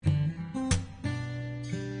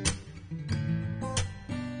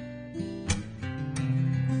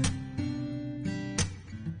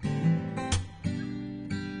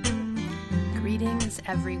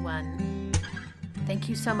everyone. Thank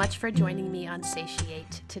you so much for joining me on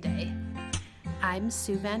Satiate today. I'm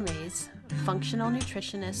Sue Van Raes, functional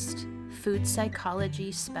nutritionist, food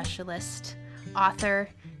psychology specialist, author,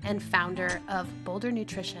 and founder of Boulder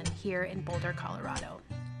Nutrition here in Boulder, Colorado.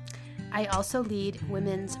 I also lead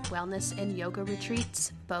women's wellness and yoga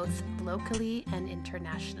retreats, both locally and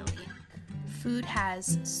internationally. Food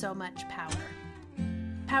has so much power.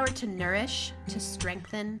 Power to nourish, to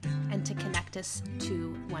strengthen, and to connect us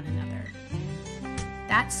to one another.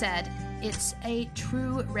 That said, it's a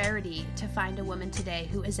true rarity to find a woman today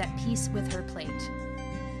who is at peace with her plate,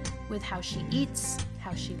 with how she eats,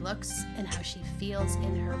 how she looks, and how she feels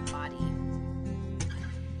in her body.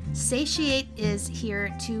 Satiate is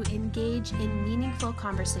here to engage in meaningful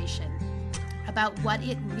conversation about what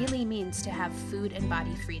it really means to have food and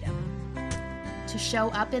body freedom, to show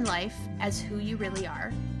up in life as who you really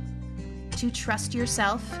are, to trust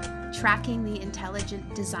yourself, tracking the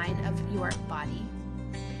intelligent design of your body,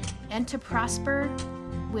 and to prosper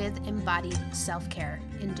with embodied self-care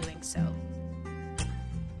in doing so.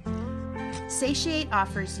 Satiate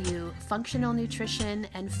offers you functional nutrition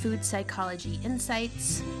and food psychology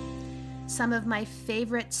insights, some of my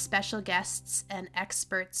favorite special guests and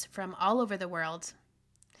experts from all over the world,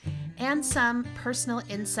 and some personal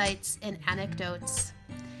insights and anecdotes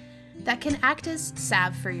that can act as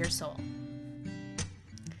salve for your soul.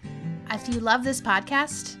 If you love this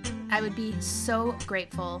podcast, I would be so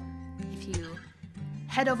grateful if you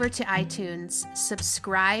head over to iTunes,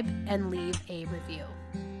 subscribe, and leave a review.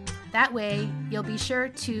 That way, you'll be sure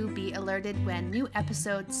to be alerted when new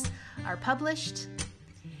episodes are published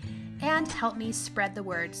and help me spread the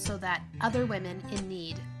word so that other women in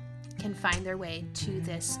need can find their way to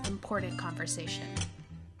this important conversation.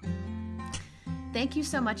 Thank you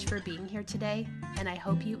so much for being here today, and I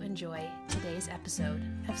hope you enjoy today's episode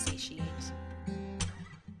of Satiate.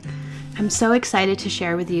 I'm so excited to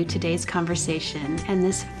share with you today's conversation and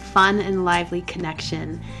this fun and lively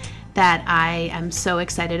connection that I am so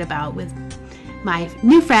excited about with my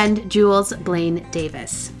new friend, Jules Blaine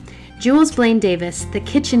Davis. Jules Blaine Davis, the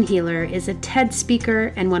Kitchen Healer, is a TED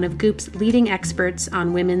speaker and one of Goop's leading experts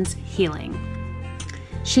on women's healing.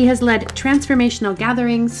 She has led transformational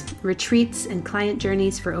gatherings, retreats, and client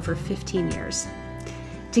journeys for over 15 years.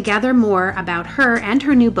 To gather more about her and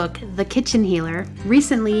her new book, The Kitchen Healer,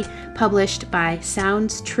 recently published by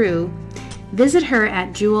Sounds True, visit her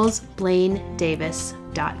at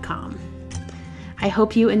julesblainedavis.com. I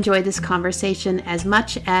hope you enjoyed this conversation as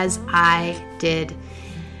much as I did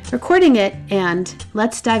recording it, and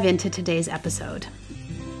let's dive into today's episode.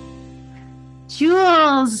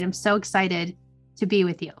 Jules, I'm so excited to be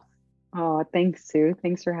with you. Oh, thanks, Sue.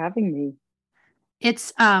 Thanks for having me.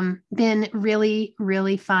 It's been really,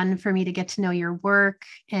 really fun for me to get to know your work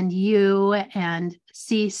and you and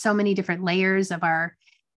see so many different layers of our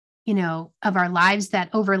lives that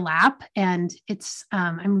overlap. And it's,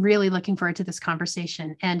 I'm really looking forward to this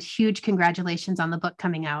conversation, and huge congratulations on the book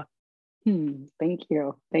coming out. Thank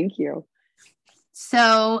you. Thank you.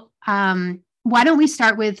 So, why don't we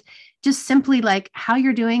start with just simply like how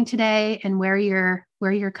you're doing today and where you're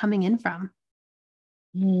coming in from?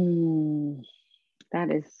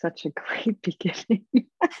 That is such a great beginning.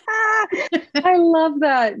 I love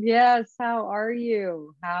that. Yes. How are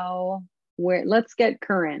you? Let's get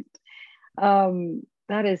current.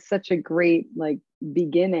 That is such a great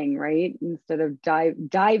beginning, right? Instead of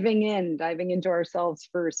diving into ourselves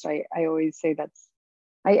first. I always say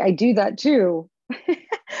I do that too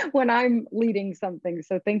when I'm leading something.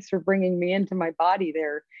 So thanks for bringing me into my body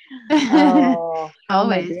there. Oh, how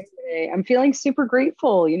am I doing today? I'm feeling super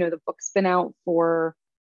grateful. The book's been out for,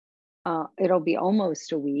 it'll be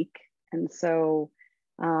almost a week. And so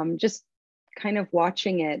just kind of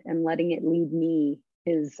watching it and letting it lead me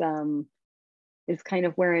is kind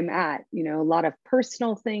of where I'm at. A lot of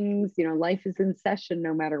personal things, life is in session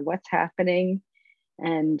no matter what's happening,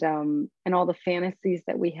 and all the fantasies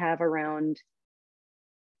that we have around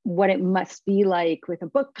what it must be like with a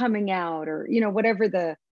book coming out, or whatever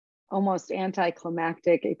the almost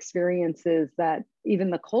anticlimactic experiences that even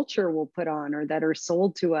the culture will put on or that are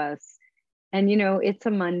sold to us. And it's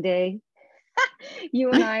a Monday. You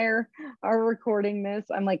and I are recording this.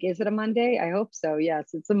 I'm like, is it a Monday? I hope so. Yes,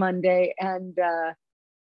 it's a Monday. And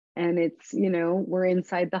it's, we're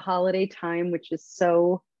inside the holiday time, which is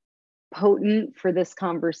so potent for this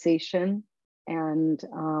conversation. And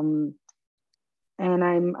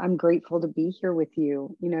I'm grateful to be here with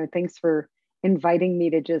you. Thanks for inviting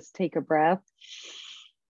me to just take a breath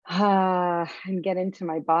and get into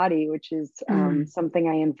my body, which is something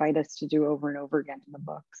I invite us to do over and over again in the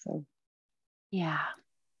book. So. Yeah,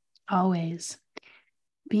 always.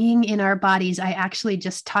 being in our bodies. I actually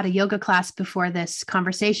just taught a yoga class before this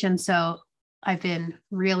conversation. So I've been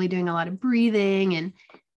really doing a lot of breathing and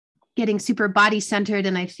getting super body centered.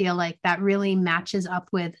 And I feel like that really matches up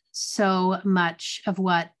with so much of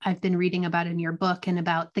what I've been reading about in your book and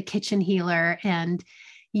about the kitchen healer and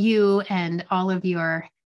you and all of your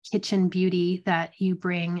kitchen beauty that you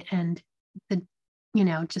bring. And the,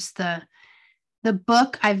 just the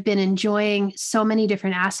book, I've been enjoying so many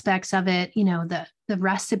different aspects of it, the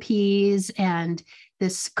recipes and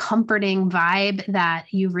this comforting vibe that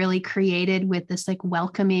you really created with this like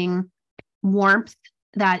welcoming warmth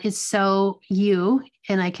that is so you.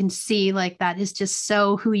 And I can see like that is just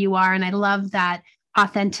so who you are. And I love that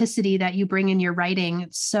authenticity that you bring in your writing.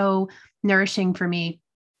 It's so nourishing for me.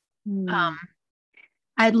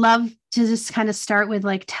 I'd love to just kind of start with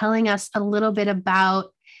like telling us a little bit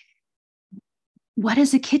about what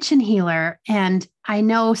is a kitchen healer? And I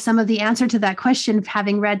know some of the answer to that question,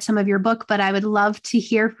 having read some of your book, but I would love to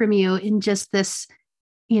hear from you in just this,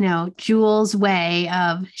 Jules way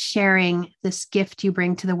of sharing this gift you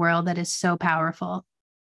bring to the world that is so powerful.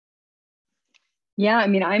 Yeah, I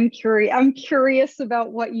mean, I'm curious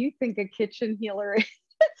about what you think a kitchen healer is.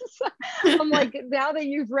 I'm like, now that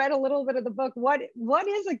you've read a little bit of the book, what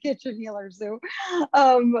is a kitchen healer, Sue?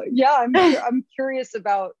 Yeah, I'm curious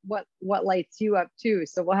about what lights you up too.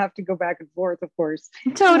 So we'll have to go back and forth, of course.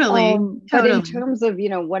 Totally. But in terms of,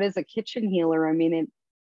 what is a kitchen healer? I mean,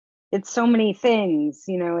 it's so many things,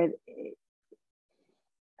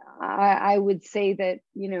 I would say that,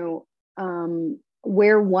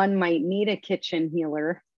 where one might need a kitchen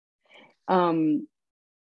healer,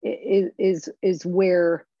 is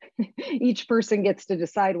where each person gets to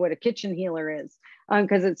decide what a kitchen healer is,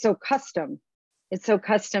 because it's so custom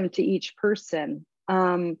to each person.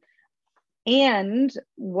 And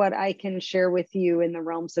what I can share with you in the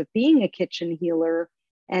realms of being a kitchen healer,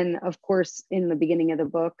 and of course in the beginning of the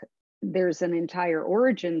book there's an entire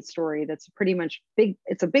origin story that's pretty much big.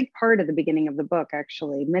 It's a big part of the beginning of the book,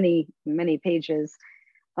 actually, many pages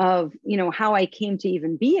of how I came to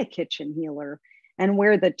even be a kitchen healer, and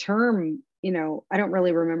where the term, I don't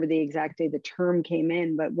really remember the exact day the term came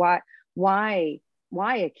in, but why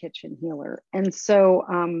a kitchen healer? And so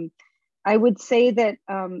I would say that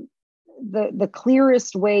the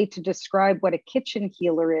clearest way to describe what a kitchen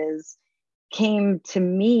healer is came to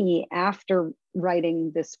me after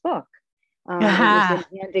writing this book. It was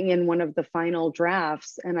handing in one of the final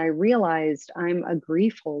drafts, and I realized I'm a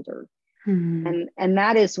grief holder. And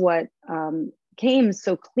that is what came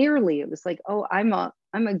so clearly. It was like, oh, I'm a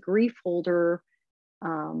grief holder.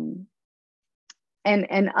 And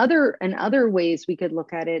other ways we could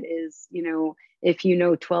look at it is, if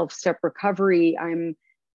 12-step recovery,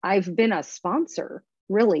 I've been a sponsor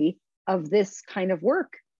really of this kind of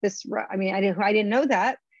work. I didn't know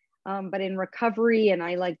that, but in recovery, and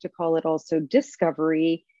I like to call it also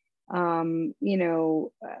discovery,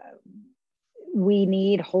 we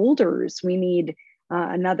need holders. We need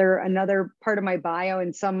another part of my bio,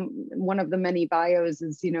 and one of the many bios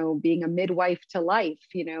is, being a midwife to life,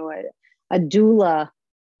 a doula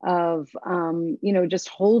of, just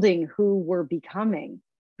holding who we're becoming.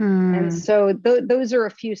 And so those are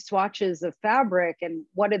a few swatches of fabric, and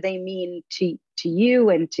what do they mean to you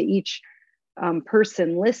and to each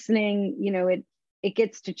person listening? It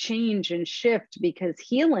gets to change and shift, because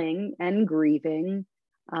healing and grieving,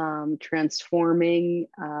 transforming,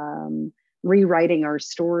 rewriting our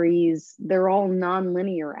stories, they're all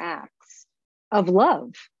nonlinear acts of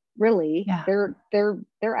love, really. Yeah.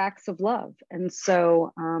 They're acts of love. And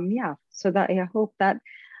so so that I hope that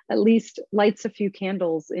at least lights a few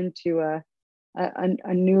candles into a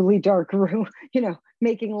newly dark room,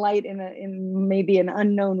 making light in maybe an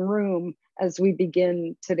unknown room as we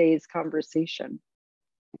begin today's conversation.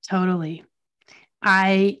 Totally.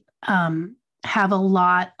 I have a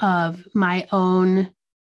lot of my own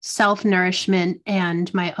self-nourishment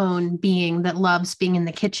and my own being that loves being in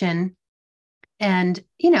the kitchen. And,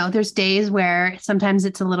 there's days where sometimes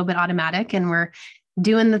it's a little bit automatic and we're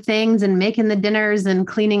doing the things and making the dinners and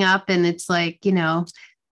cleaning up. And it's like,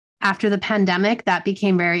 after the pandemic, that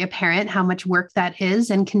became very apparent how much work that is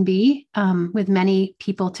and can be, with many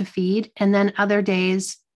people to feed. And then other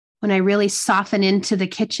days when I really soften into the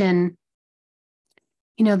kitchen,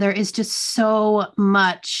 there is just so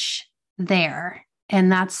much there.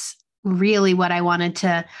 And that's really what I wanted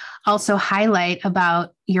to also highlight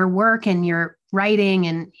about your work and your writing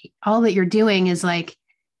and all that you're doing, is like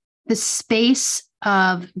the space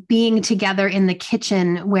of being together in the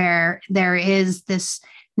kitchen, where there is this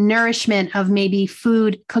nourishment of maybe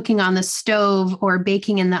food cooking on the stove or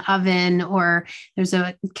baking in the oven, or there's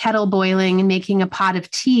a kettle boiling and making a pot of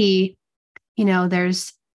tea,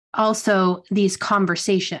 there's also these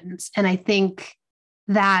conversations. And I think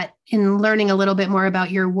that in learning a little bit more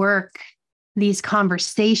about your work, these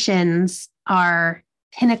conversations are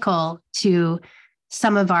pinnacle to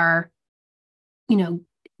some of our,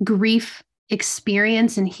 grief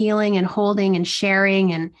experience and healing and holding and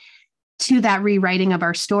sharing, and to that rewriting of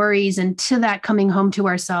our stories, and to that coming home to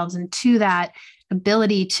ourselves, and to that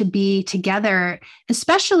ability to be together,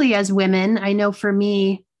 especially as women. I know for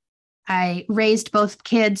me, I raised both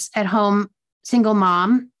kids at home, single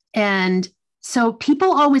mom. And so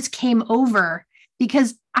people always came over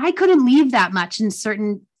because I couldn't leave that much in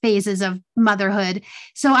certain phases of motherhood.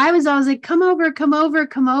 So I was always like, come over, come over,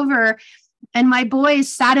 come over. And my boys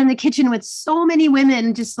sat in the kitchen with so many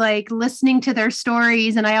women, just like listening to their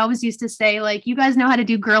stories. And I always used to say, like, you guys know how to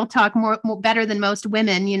do girl talk more better than most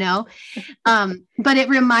women, but it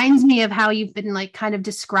reminds me of how you've been like kind of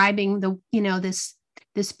describing the,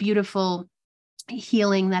 this beautiful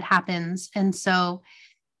healing that happens. And so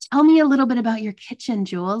tell me a little bit about your kitchen,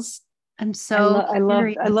 Jules. I'm so I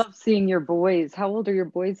love seeing your boys. How old are your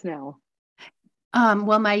boys now?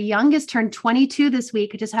 Well, my youngest turned 22 this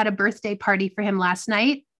week. I just had a birthday party for him last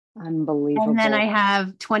night. Unbelievable. And then I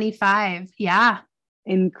have 25. Yeah.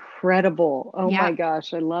 Incredible. Oh my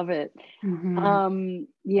gosh. I love it. Mm-hmm.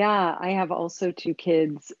 Yeah, I have also two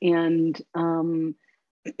kids, and they're not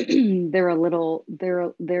in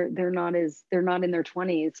their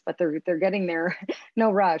 20s, but they're getting there.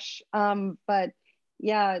 No rush. But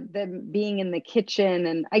yeah, them being in the kitchen,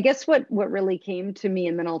 and I guess what really came to me,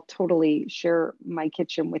 and then I'll totally share my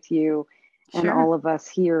kitchen with you and all of us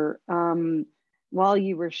here. While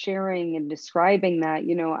you were sharing and describing that,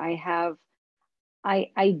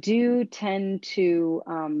 I do tend to,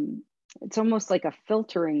 it's almost like a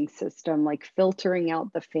filtering system, like filtering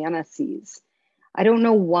out the fantasies. I don't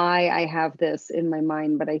know why I have this in my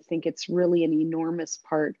mind, but I think it's really an enormous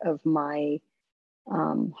part of my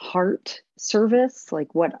heart service, like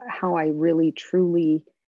how I really truly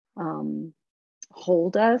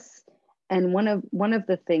hold us. And one of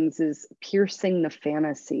the things is piercing the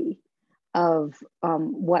fantasy of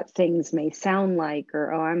what things may sound like,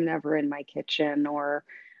 or, oh, I'm never in my kitchen, or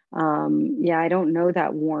I don't know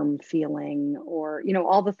that warm feeling, or,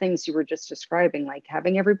 all the things you were just describing, like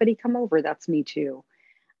having everybody come over. That's me too.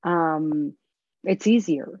 It's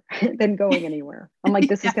easier than going anywhere. I'm like,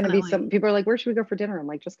 this is going to be some people are like, where should we go for dinner? I'm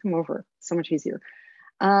like, just come over. So much easier.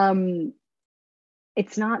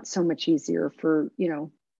 It's not so much easier for,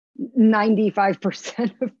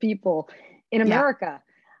 95% of people in America.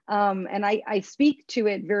 And I speak to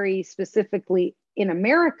it very specifically in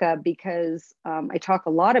America because I talk a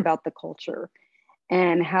lot about the culture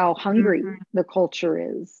and how hungry the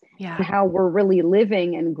culture is, and how we're really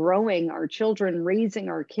living and growing our children, raising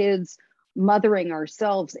our kids, mothering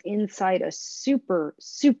ourselves inside a super,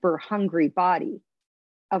 super hungry body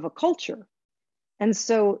of a culture. And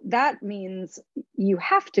so that means you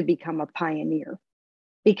have to become a pioneer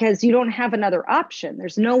because you don't have another option.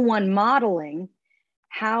 There's no one modeling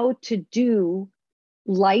how to do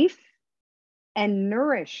life and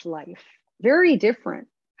nourish life. Very different.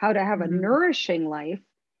 How to have a nourishing life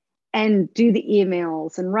and do the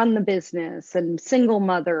emails and run the business and single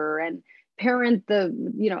mother and parent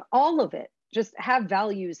all of it. Just have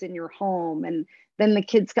values in your home. And then the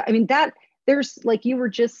kids that there's, like you were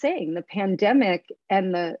just saying, the pandemic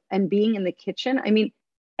and being in the kitchen. I mean,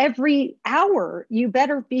 every hour you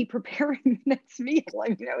better be preparing the next meal. I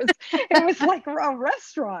mean, it was like a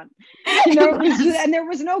restaurant, and there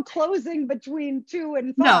was no closing between 2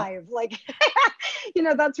 and 5. No. Like,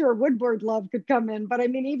 that's where Woodward love could come in. But I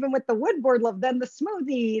mean, even with the Woodward love, then the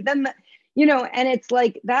smoothie, then and it's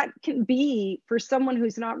like that can be for someone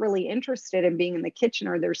who's not really interested in being in the kitchen,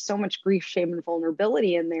 or there's so much grief, shame, and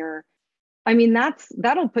vulnerability in there. I mean,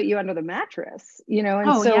 that'll put you under the mattress, and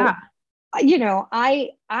I'm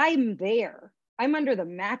there. I'm under the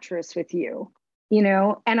mattress with you,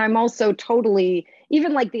 and I'm also totally,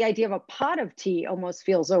 even like the idea of a pot of tea almost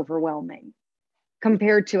feels overwhelming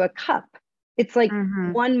compared to a cup. It's like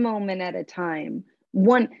one moment at a time.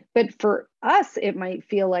 But for us, it might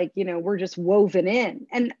feel like, we're just woven in,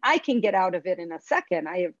 and I can get out of it in a second.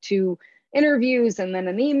 I have 2 interviews and then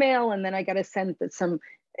an email, and then I got to send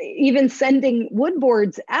even sending wood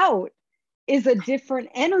boards out is a different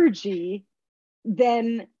energy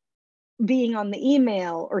than being on the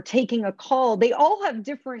email or taking a call. They all have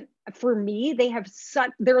different, for me,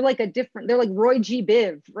 they're like Roy G.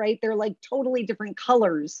 Biv, right? They're like totally different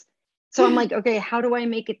colors So I'm like, okay, how do I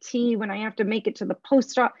make a tea when I have to make it to the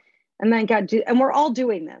post office? And then and we're all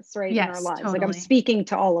doing this, right, in our Yes, lives. Like I'm totally. speaking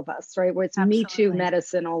to all of us, right? Where it's Me Too Absolutely.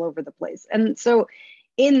 medicine all over the place. And so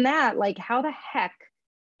in that, like, how the heck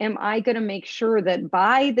am I going to make sure that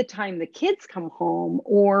by the time the kids come home,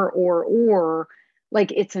 or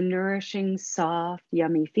like it's a nourishing, soft,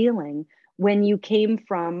 yummy feeling when you came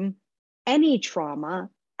from any trauma,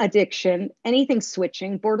 addiction, anything,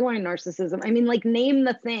 switching, borderline narcissism. I mean, like, name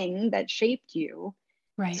the thing that shaped you.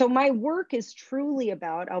 Right. So my work is truly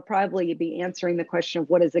about, I'll probably be answering the question of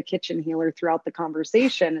what is a kitchen healer throughout the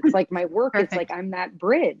conversation. It's like my work is like, Perfect. I'm that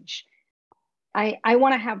bridge. I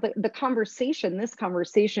want to have the conversation. This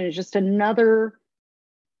conversation is just another,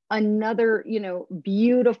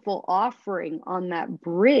 beautiful offering on that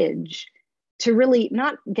bridge to really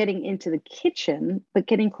not getting into the kitchen, but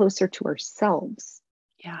getting closer to ourselves.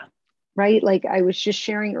 Yeah. Right. Like I was just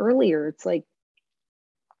sharing earlier, it's like,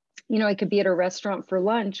 I could be at a restaurant for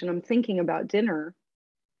lunch and I'm thinking about dinner.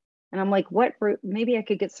 And I'm like, maybe I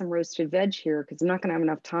could get some roasted veg here because I'm not going to have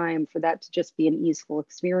enough time for that to just be an easeful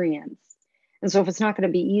experience. And so if it's not going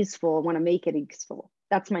to be easeful, I want to make it easeful.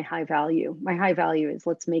 That's my high value. My high value is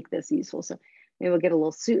let's make this easeful. So maybe we'll get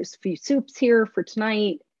few soups here for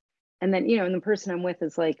tonight. And then, and the person I'm with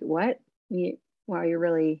is like, what? Wow, you're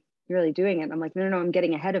really doing it. And I'm like, no, I'm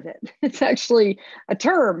getting ahead of it. It's actually a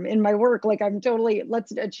term in my work. Like I'm totally,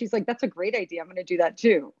 and she's like, that's a great idea. I'm going to do that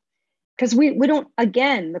too. Because we don't,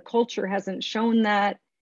 again, the culture hasn't shown that.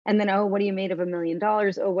 And then, oh, what are you made of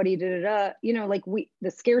 $1,000,000? Oh, what do you like the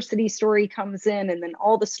scarcity story comes in, and then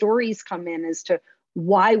all the stories come in as to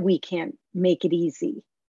why we can't make it easy.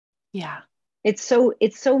 Yeah. It's so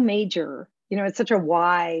major, it's such a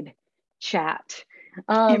wide chat.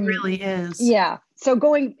 It really is. Yeah. So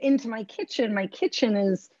going into my kitchen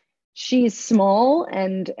is, she's small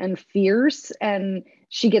and fierce, and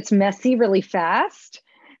she gets messy really fast.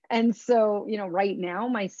 And so, right now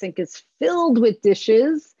my sink is filled with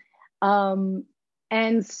dishes. And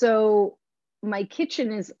so my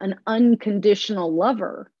kitchen is an unconditional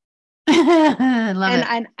lover. Love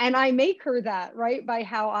it. And I make her that, right, by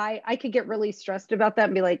how I could get really stressed about that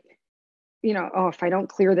and be like, oh, if I don't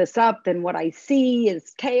clear this up, then what I see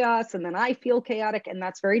is chaos, and then I feel chaotic. And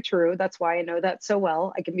that's very true. That's why I know that so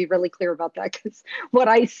well. I can be really clear about that because what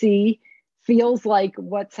I see feels like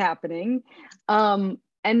what's happening.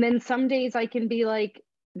 And then some days I can be like,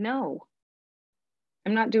 no,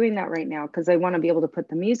 I'm not doing that right now because I want to be able to put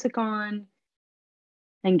the music on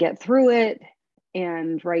and get through it.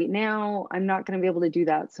 And right now, I'm not going to be able to do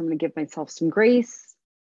that. So I'm going to give myself some grace,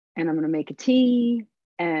 and I'm going to make a tea.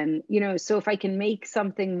 And, so if I can make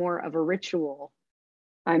something more of a ritual,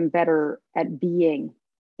 I'm better at being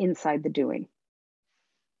inside the doing.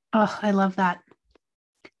 Oh, I love that.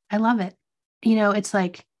 I love it. It's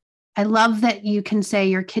like, I love that you can say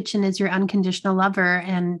your kitchen is your unconditional lover,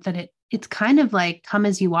 and that it's kind of like come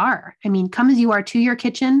as you are. I mean, come as you are to your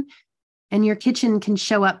kitchen, and your kitchen can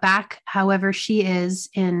show up back however she is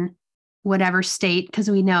in whatever state, because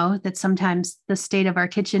we know that sometimes the state of our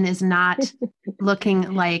kitchen is not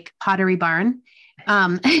looking like Pottery Barn.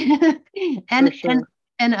 And, sure.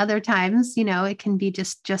 and other times, it can be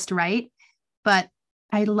just right. But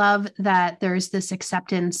I love that there's this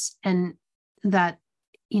acceptance, and that,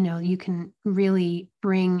 you can really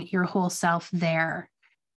bring your whole self there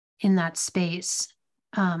in that space.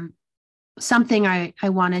 Something I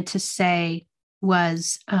wanted to say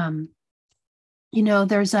was,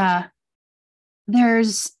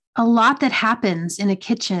 there's a lot that happens in a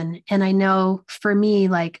kitchen. And I know for me,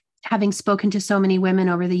 like having spoken to so many women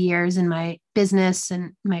over the years in my business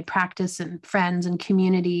and my practice and friends and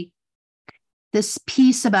community, this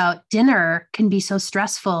piece about dinner can be so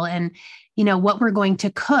stressful, and, what we're going to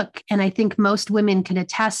cook. And I think most women can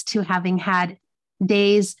attest to having had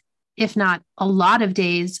days, if not a lot of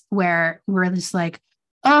days, where we're just like,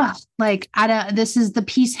 oh, like, this is the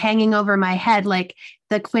piece hanging over my head, like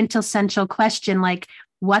the quintessential question, like,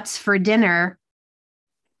 what's for dinner?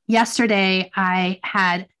 Yesterday, I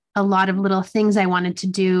had a lot of little things I wanted to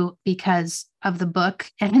do because of the book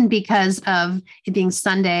and because of it being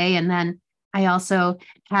Sunday. And then I also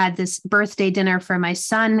had this birthday dinner for my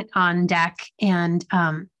son on deck. And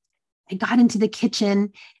I got into the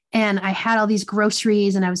kitchen and I had all these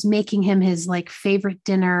groceries and I was making him his like favorite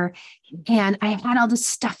dinner. And I had all this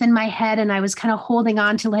stuff in my head and I was kind of holding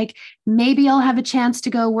on to like, maybe I'll have a chance to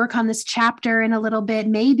go work on this chapter in a little bit.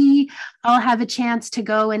 Maybe I'll have a chance to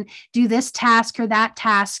go and do this task or that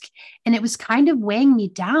task. And it was kind of weighing me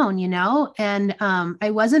down, and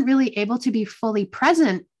I wasn't really able to be fully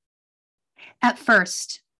present at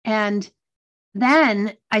first. And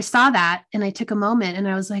then I saw that and I took a moment and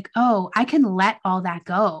I was like, oh, I can let all that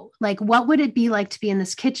go. Like, what would it be like to be in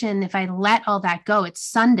this kitchen if I let all that go? It's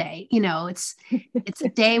Sunday, it's a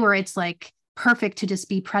day where it's like perfect to just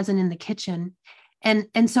be present in the kitchen.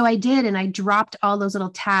 And so I did, and I dropped all those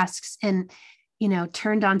little tasks and,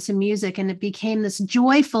 turned on some music, and it became this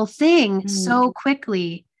joyful thing so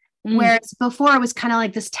quickly. Whereas before it was kind of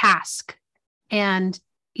like this task. And,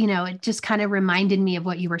 it just kind of reminded me of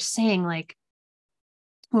what you were saying, like,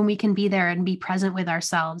 when we can be there and be present with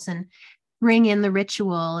ourselves and bring in the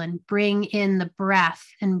ritual and bring in the breath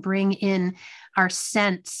and bring in our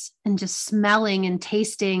scents and just smelling and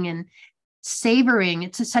tasting and savoring.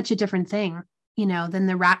 It's such a different thing, than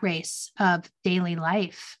the rat race of daily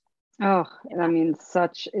life. Oh, I mean,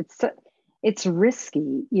 it's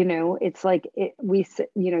risky, it's like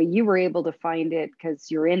you were able to find it because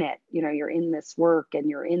you're in it, you're in this work and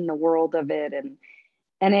you're in the world of it.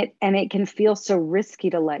 And it can feel so risky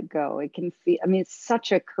to let go. It can feel, I mean, it's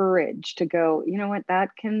such a courage to go, you know what,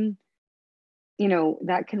 that can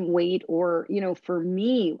wait. Or, for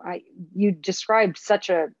me, you described such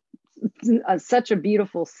a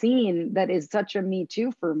beautiful scene that is such a me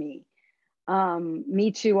too for me.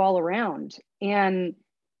 Me too all around. And,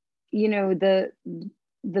 the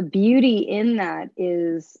beauty in that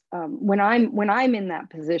is, when I'm in that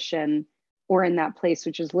position or in that place,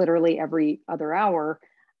 which is literally every other hour,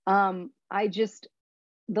 I just,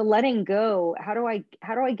 the letting go, how do I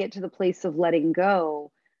get to the place of letting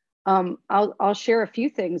go? I'll share a few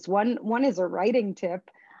things. One is a writing tip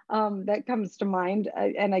that comes to mind,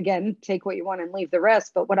 and again, take what you want and leave the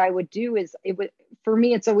rest. But what I would do is, for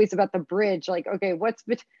me, it's always about the bridge. Like, okay,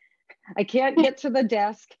 I can't get to the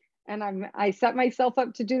desk, and I set myself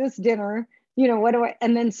up to do this dinner. What do I?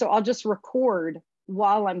 And then so I'll just record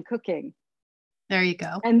while I'm cooking. There you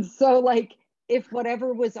go. And so, like, if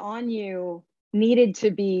whatever was on you needed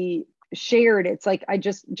to be shared, it's like, I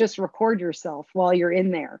just record yourself while you're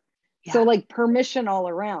in there. Yeah. So, like, permission all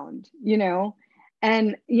around,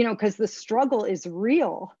 and, because the struggle is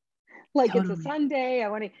real. Like, totally. It's a Sunday. I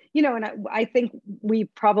want to, and I think we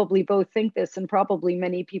probably both think this, and probably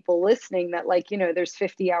many people listening, that, like, there's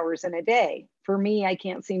 50 hours in a day. For me, I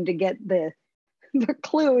can't seem to get the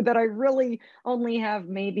clue that I really only have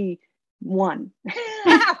maybe 1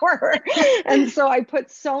 hour. And so I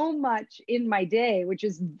put so much in my day, which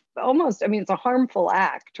is almost, I mean, it's a harmful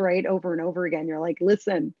act, right? Over and over again. You're like,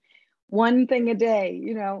 listen, 1 thing a day,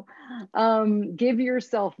 give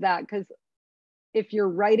yourself that. Because if you're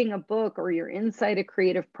writing a book or you're inside a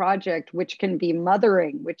creative project, which can be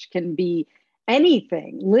mothering, which can be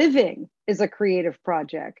anything, living is a creative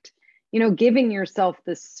project, giving yourself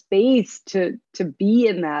the space to be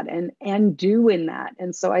in that and do in that.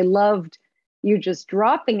 And so I loved you just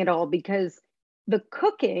dropping it all, because the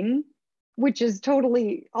cooking, which is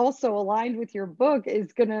totally also aligned with your book,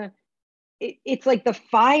 is it's like the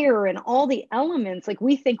fire and all the elements. Like,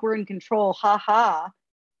 we think we're in control,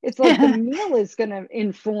 it's like the meal is going to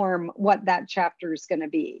inform what that chapter is going to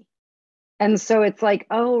be. And so it's like,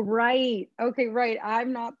 oh, right. Okay, right.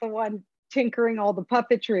 I'm not the one tinkering all the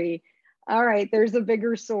puppetry. All right, there's a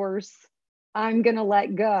bigger source. I'm going to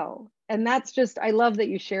let go. And that's just, I love that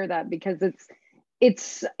you share that, because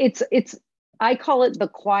it's I call it the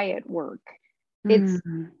quiet work.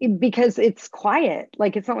 Because it's quiet.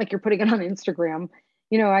 Like, it's not like you're putting it on Instagram.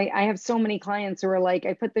 I have so many clients who are like,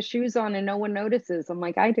 I put the shoes on and no one notices. I'm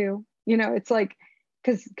like, I do. It's like,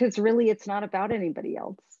 because really, it's not about anybody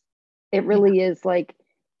else. It really is like,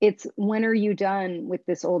 it's, when are you done with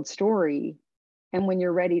this old story? And when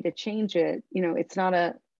you're ready to change it, it's not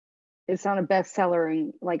a bestseller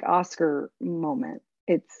and like Oscar moment.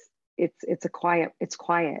 It's quiet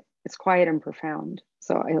and profound.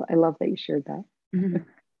 So I love that you shared that. Mm-hmm.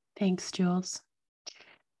 Thanks, Jules.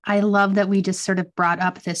 I love that we just sort of brought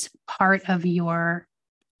up this part of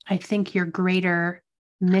I think your greater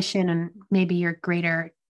mission and maybe your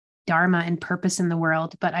greater dharma and purpose in the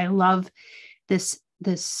world. But I love this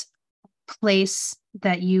place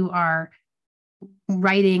that you are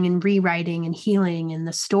writing and rewriting and healing, and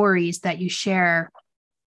the stories that you share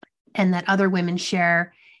and that other women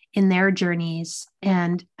share in their journeys.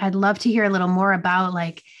 And I'd love to hear a little more about,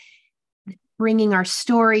 like, bringing our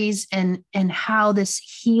stories and how this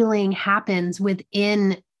healing happens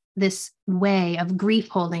within this way of grief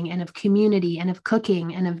holding and of community and of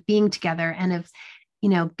cooking and of being together and of,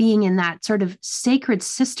 being in that sort of sacred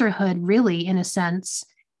sisterhood, really, in a sense,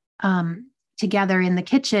 together in the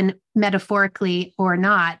kitchen, metaphorically or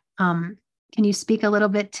not. Can you speak a little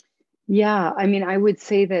bit? Yeah, I mean, I would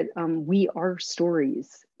say that we are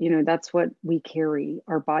stories. That's what we carry.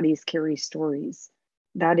 Our bodies carry stories.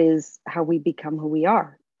 that is how we become who we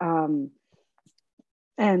are.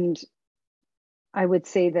 And I would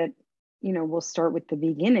say that, we'll start with the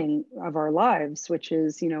beginning of our lives, which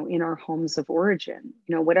is, in our homes of origin.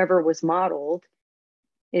 Whatever was modeled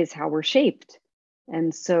is how we're shaped.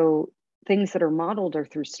 And so things that are modeled are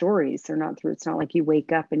through stories. It's not like you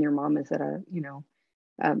wake up and your mom is at a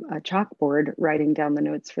chalkboard writing down the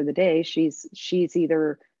notes for the day. She's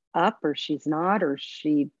either up or she's not, or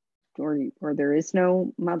there is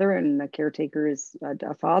no mother and the caretaker is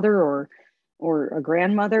a father or a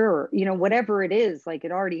grandmother, or whatever it is. Like,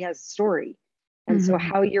 it already has a story. And so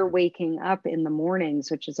how you're waking up in the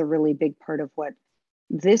mornings, which is a really big part of what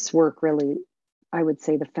this work really, I would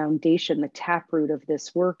say the foundation, the taproot of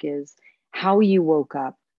this work, is how you woke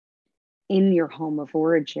up in your home of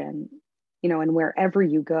origin, and wherever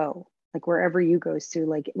you go, to,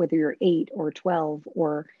 like, whether you're 8 or 12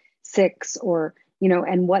 or 6, or,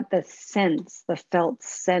 and what the felt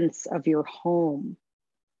sense of your home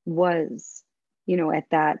was, at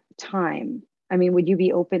that time. I mean, would you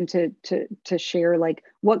be open to share, like,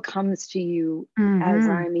 what comes to you as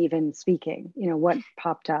I'm even speaking, what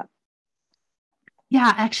popped up?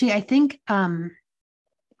 Yeah, actually, I think I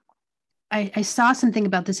saw something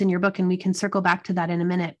about this in your book, and we can circle back to that in a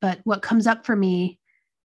minute. But what comes up for me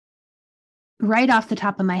right off the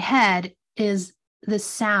top of my head is the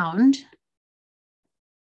sound.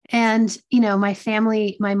 And, my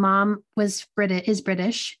family, my mom is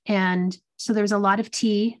British. And so there was a lot of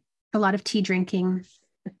tea drinking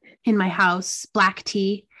in my house, black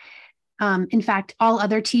tea. In fact, all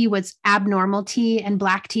other tea was abnormal tea, and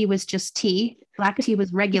black tea was just tea. Black tea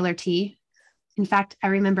was regular tea. In fact, I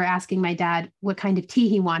remember asking my dad what kind of tea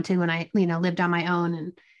he wanted when I, lived on my own,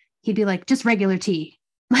 and he'd be like, just regular tea.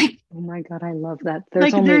 Like, oh my God, I love that.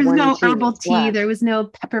 There's no herbal tea. There was no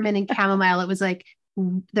peppermint and chamomile. It was like,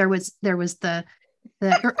 there was the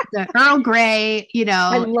Earl Grey,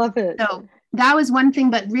 I love it. So that was one thing,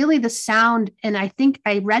 but really the sound, and I think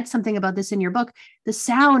I read something about this in your book, the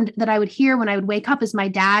sound that I would hear when I would wake up is my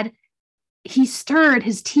dad, he stirred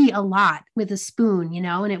his tea a lot with a spoon,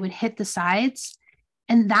 and it would hit the sides.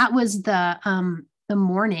 And that was the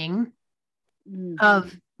morning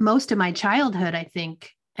of most of my childhood, I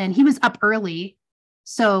think. And he was up early.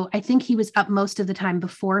 So I think he was up most of the time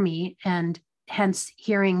before me, and hence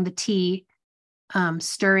hearing the tea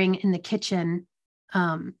stirring in the kitchen.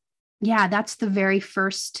 That's the very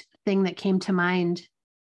first thing that came to mind.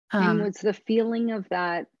 And was the feeling of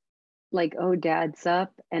that like, oh, dad's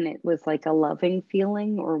up, and it was like a loving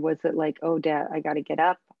feeling? Or was it like, oh, dad, I got to get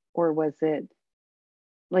up? Or was it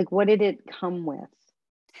like, what did it come with?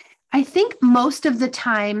 I think most of the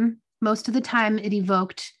time it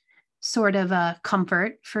evoked sort of a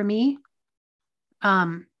comfort for me.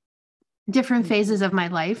 Different phases of my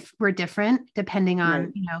life were different depending on,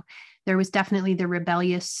 right. There was definitely the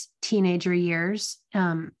rebellious teenager years,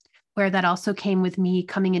 where that also came with me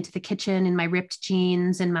coming into the kitchen in my ripped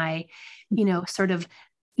jeans and my, sort of,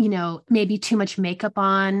 maybe too much makeup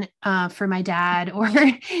on for my dad,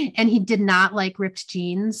 and he did not like ripped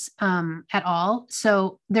jeans at all.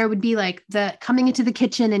 So there would be like the coming into the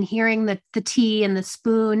kitchen and hearing the tea and the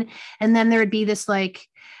spoon. And then there would be this like,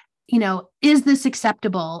 is this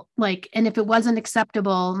acceptable? Like, and if it wasn't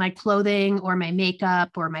acceptable, my clothing or my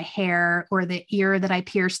makeup or my hair or the ear that I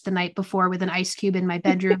pierced the night before with an ice cube in my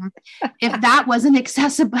bedroom, if that wasn't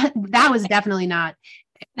accessible, that was definitely not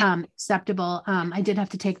acceptable. I did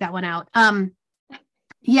have to take that one out.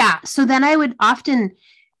 So then I would often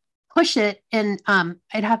push it, and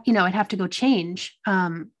I'd have to go change,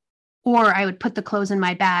 or I would put the clothes in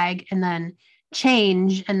my bag and then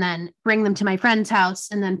change and then bring them to my friend's house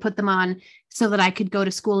and then put them on so that I could go to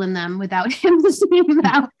school in them without him seeing the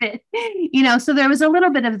outfit, so there was a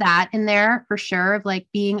little bit of that in there for sure, of like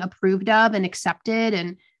being approved of and accepted.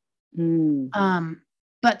 And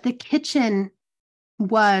but the kitchen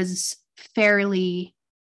was fairly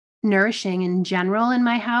nourishing in general in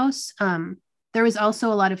my house. There was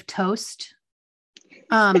also a lot of toast.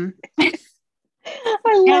 I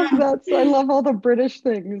love that. So I love all the British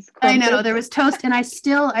things. Crumpets. I know there was toast, and I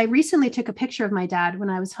recently took a picture of my dad when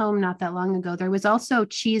I was home not that long ago. There was also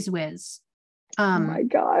Cheese Whiz. Oh my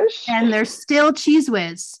gosh. And there's still Cheese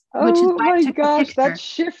Whiz. Which is why my gosh, that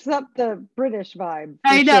shifts up the British vibe.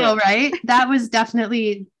 I know, right? That was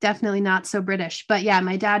definitely not so British. But yeah,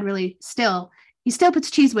 my dad really still puts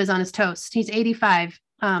Cheese Whiz on his toast. He's 85.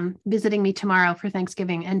 Visiting me tomorrow for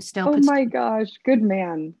Thanksgiving, and still oh my gosh, good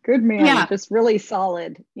man, yeah, just really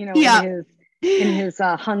solid, in his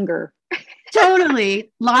hunger.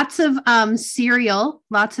 Totally. Lots of cereal,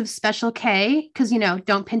 lots of Special K, because,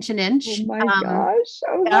 don't pinch an inch. Oh my gosh.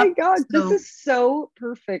 Oh my God. This is so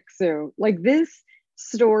perfect, Sue. Like this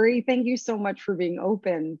story. Thank you so much for being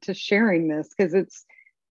open to sharing this, because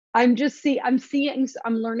I'm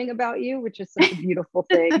learning about you, which is such a beautiful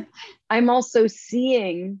thing. I'm also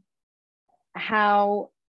seeing how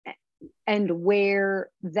and where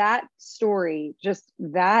that story, just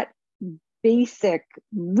that basic,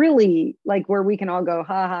 really like where we can all go,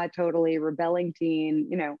 haha, totally rebelling teen,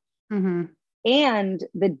 Mm-hmm. and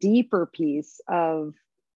the deeper piece of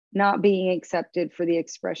not being accepted for the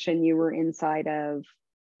expression you were inside of,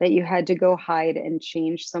 that you had to go hide and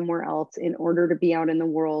change somewhere else in order to be out in the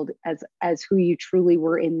world as who you truly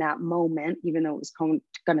were in that moment, even though it was going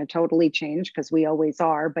to totally change, because we always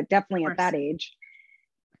are, but definitely at that age,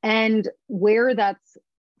 and where that's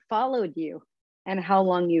followed you and how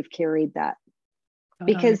long you've carried that.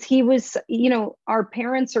 Because he was, our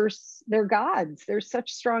parents they're gods. They're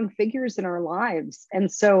such strong figures in our lives.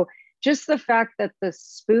 And so just the fact that the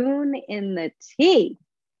spoon in the tea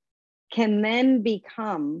can then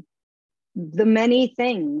become the many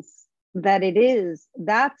things that it is,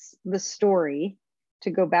 that's the story. To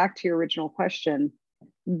go back to your original question,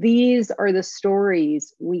 these are the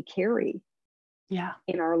stories we carry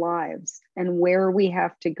in our lives, and where we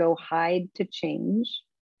have to go hide to change,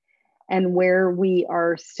 and where we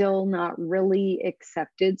are still not really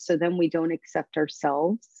accepted. So then we don't accept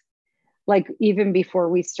ourselves. Like even before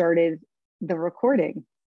we started the recording,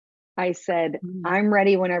 I said, I'm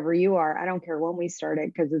ready whenever you are. I don't care when we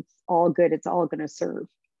started, because it's all good. It's all going to serve.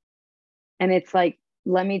 And it's like,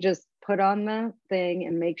 let me just put on the thing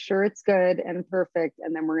and make sure it's good and perfect.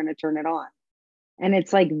 And then we're going to turn it on. And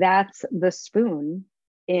it's like, that's the spoon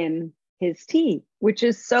in his tea, which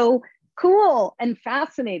is so cool and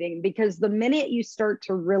fascinating, because the minute you start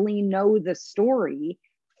to really know the story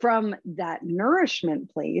from that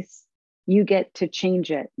nourishment place, you get to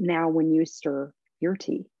change it now when you stir your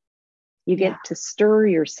tea. You get to stir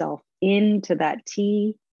yourself into that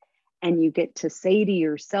tea, and you get to say to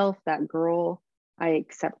yourself, that girl, I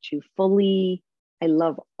accept you fully. I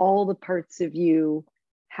love all the parts of you.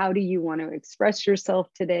 How do you want to express yourself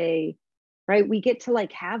today? Right? We get to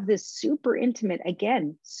like have this super intimate,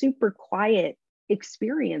 again, super quiet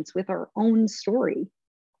experience with our own story,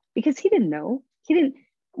 because he didn't know.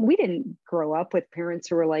 We didn't grow up with parents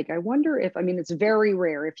who were like, I wonder if, it's very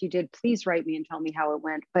rare. If you did, please write me and tell me how it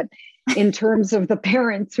went. But in terms of the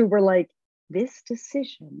parents who were like, this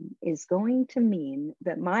decision is going to mean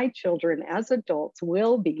that my children as adults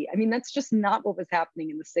will be, that's just not what was happening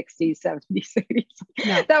in the 60s, 70s, 80s.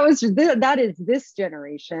 No. That is this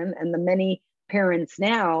generation, and the many parents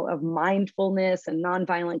now of mindfulness and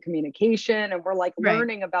nonviolent communication. And we're like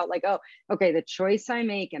learning about like, oh, okay, the choice I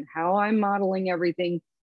make and how I'm modeling everything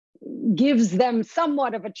gives them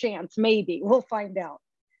somewhat of a chance. Maybe we'll find out.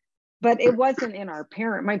 But it wasn't in our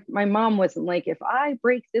parent. My mom wasn't like, if I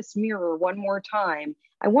break this mirror one more time,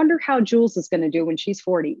 I wonder how Jules is going to do when she's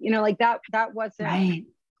 40. Like that wasn't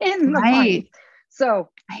in the mind. So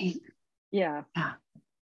yeah.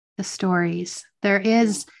 The stories. There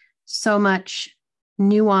is so much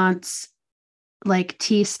nuance, like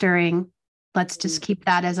tea stirring. Let's just keep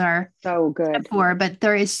that as our so good metaphor. But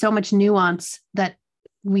there is so much nuance that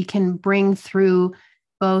we can bring through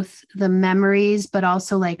both the memories, but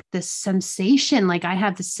also like this sensation. Like I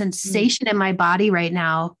have this sensation in my body right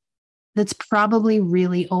now that's probably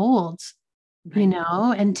really old,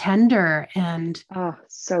 and tender. And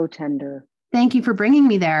so tender. Thank you for bringing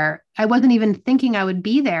me there. I wasn't even thinking I would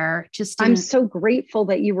be there. I'm so grateful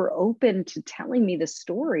that you were open to telling me the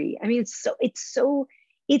story. It's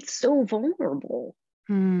so vulnerable.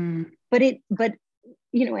 But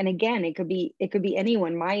and again, it could be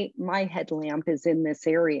anyone. My headlamp is in this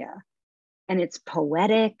area, and it's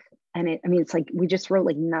poetic. And it's like, we just wrote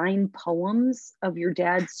like 9 poems of your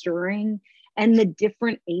dad stirring, and the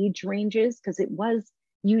different age ranges. Cause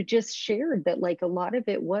you just shared that like a lot of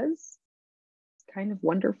it was kind of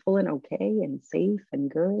wonderful and okay and safe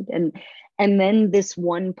and good. And then this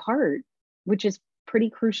one part, which is pretty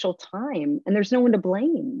crucial time, and there's no one to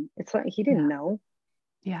blame. It's like, he didn't know.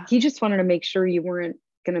 Yeah. He just wanted to make sure you weren't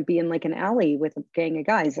going to be in like an alley with a gang of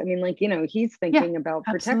guys. He's thinking about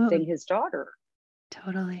protecting his daughter.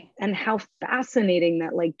 Totally. And how fascinating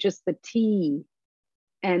that like just the tea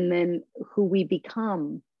and then who we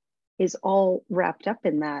become is all wrapped up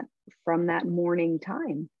in that from that morning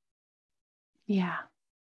time. Yeah.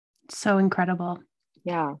 So incredible.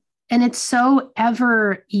 Yeah. And it's so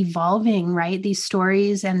ever evolving, right? These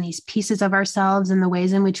stories and these pieces of ourselves and the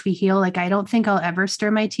ways in which we heal. Like, I don't think I'll ever stir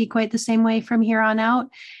my tea quite the same way from here on out.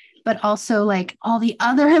 but also like all the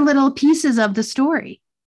other little pieces of the story.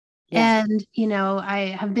 Yeah. And,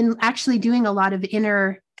 I have been actually doing a lot of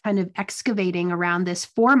inner kind of excavating around this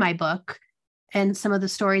for my book and some of the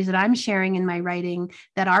stories that I'm sharing in my writing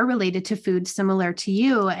that are related to food, similar to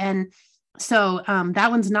you. And so that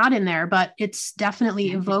one's not in there, but it's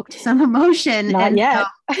definitely evoked some emotion. Not and yet.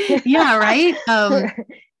 yeah, right.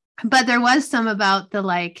 But there was some about the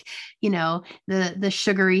the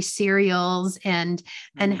sugary cereals and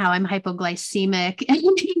how I'm hypoglycemic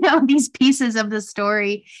and these pieces of the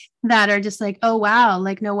story that are just like, oh wow,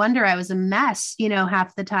 like no wonder I was a mess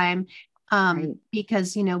half the time, Right.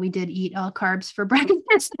 because we did eat all carbs for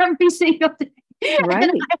breakfast every single day. Right.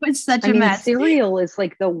 And I was such a mess. Cereal is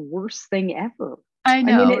like the worst thing ever. I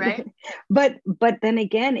know, right? But then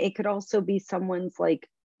again, it could also be someone's like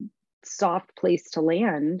soft place to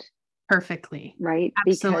land. Perfectly. Right.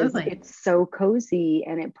 Absolutely. Because it's so cozy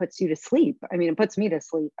and it puts you to sleep. I mean, it puts me to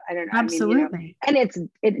sleep. I don't know. Absolutely. And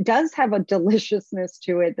it does have a deliciousness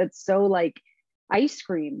to it that's so like ice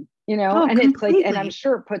cream, Oh, and completely. it's like, and I'm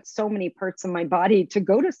sure it puts so many parts of my body to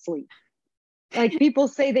go to sleep. Like people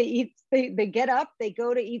say they get up, they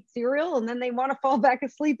go to eat cereal, and then they want to fall back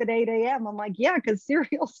asleep at 8 a.m. I'm like, yeah, because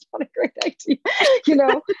cereal's not a great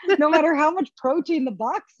idea. No matter how much protein the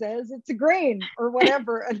box says, it's a grain or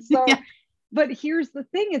whatever. And so, yeah. But here's the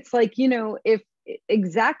thing. It's like, if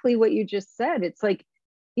exactly what you just said, it's like,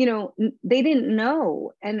 they didn't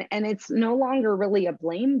know. And it's no longer really a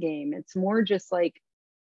blame game. It's more just like,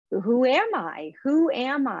 who am I? Who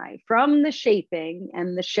am I? From the shaping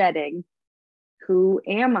and the shedding, who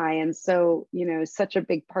am I? And so, such a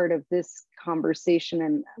big part of this conversation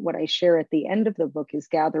and what I share at the end of the book is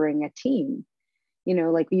gathering a team.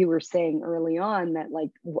 Like you were saying early on, that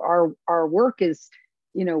like our work is,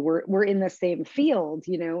 we're in the same field,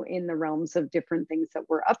 in the realms of different things that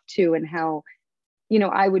we're up to, and how,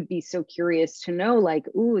 I would be so curious to know, like,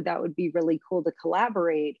 ooh, that would be really cool to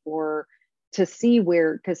collaborate, or to see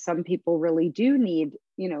where, because some people really do need,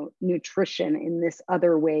 nutrition in this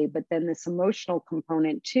other way, but then this emotional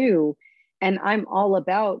component too. And I'm all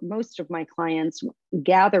about, most of my clients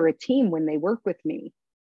gather a team when they work with me,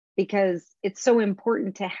 because it's so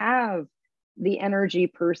important to have the energy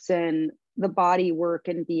person, the body work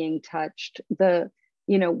and being touched, the,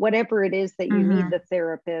 whatever it is that you need, the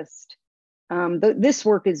therapist. This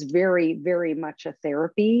work is very, very much a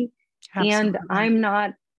therapy. Absolutely. And I'm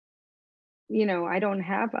not, I don't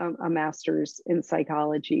have a master's in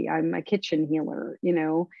psychology. I'm a kitchen healer,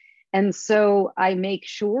 and so I make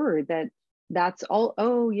sure that that's all.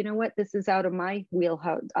 Oh, you know what? This is out of my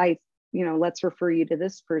wheelhouse. Let's refer you to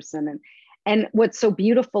this person. And what's so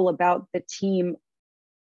beautiful about the team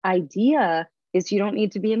idea is you don't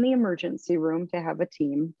need to be in the emergency room to have a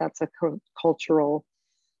team. That's a cultural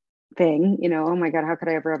thing, oh my God, how could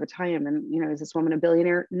I ever have a time? And, is this woman a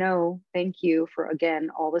billionaire? No, thank you for, again,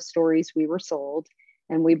 all the stories we were sold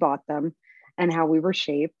and we bought them and how we were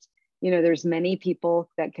shaped. There's many people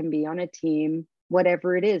that can be on a team,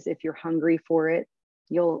 whatever it is. If you're hungry for it,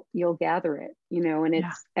 you'll gather it,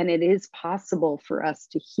 and it is possible for us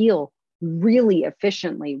to heal really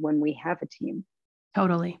efficiently when we have a team.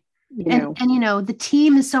 Totally. And the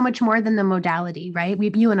team is so much more than the modality, right?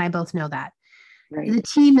 You and I both know that. Right. The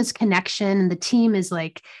team is connection, and the team is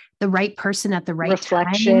like the right person at the right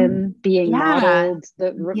reflection, being modeled,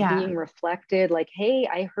 being reflected. Like, hey,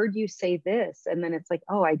 I heard you say this, and then it's like,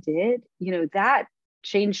 oh, I did. That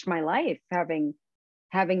changed my life.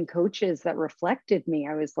 Having coaches that reflected me,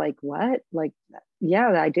 I was like, what? Like, yeah,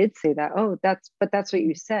 I did say that. Oh, that's what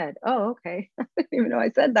you said. Oh, okay. I didn't even know I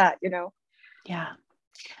said that. Yeah.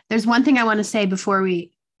 There's one thing I want to say before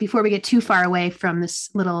we get too far away from this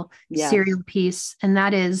little cereal piece. And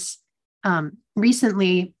that is,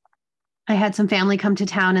 recently I had some family come to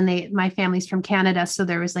town, and my family's from Canada. So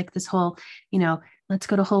there was like this whole, let's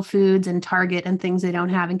go to Whole Foods and Target and things they don't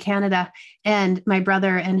have in Canada. And my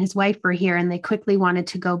brother and his wife were here, and they quickly wanted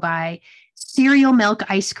to go buy cereal milk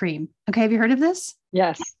ice cream. Okay. Have you heard of this?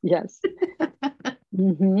 Yes.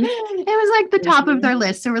 Mm-hmm. It was like the top of their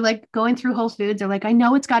list. So we're like going through Whole Foods. They're like, I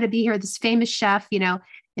know it's got to be here. This famous chef, Yeah,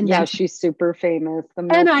 she's super famous.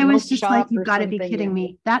 And I was just like, you've got to be kidding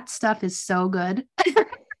me. That stuff is so good.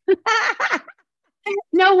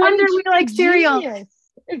 No wonder we like cereal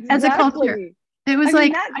as a culture. It was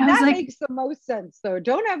that makes the most sense. So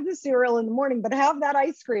don't have the cereal in the morning, but have that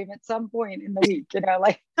ice cream at some point in the week,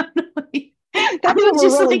 That's what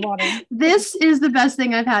we're really wanting. This is the best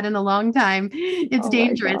thing I've had in a long time. It's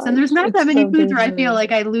dangerous. And there's not that many foods where I feel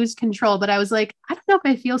like I lose control, but I was like, I don't know if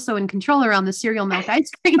I feel so in control around the cereal milk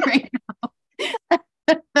ice cream right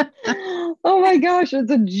now. Oh my gosh, it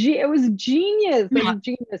was genius. It Yeah, was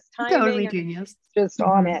genius totally timing. I mean, genius. just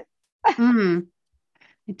on Hmm. it. Hmm.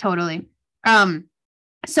 Totally.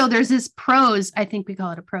 So there's this prose, I think we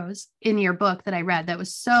call it a prose, in your book that I read that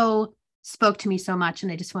was so spoke to me so much.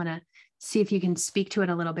 And I just want to see if you can speak to it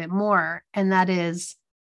a little bit more. And that is,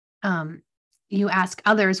 um, you ask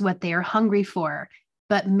others what they are hungry for,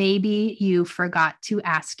 but maybe you forgot to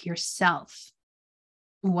ask yourself,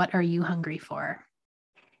 what are you hungry for?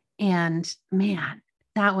 And man,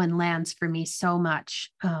 that one lands for me so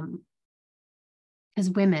much. As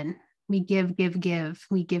women, we give.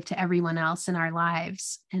 We give to everyone else in our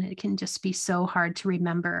lives. And it can just be so hard to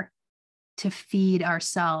remember to feed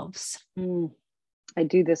ourselves. Mm, I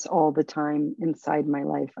do this all the time inside my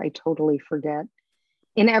life. I totally forget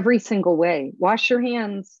in every single way. Wash your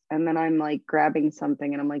hands. And then I'm like grabbing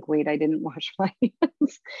something and I'm like, wait, I didn't wash my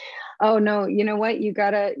hands. Oh no, you know what? You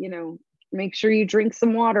gotta, make sure you drink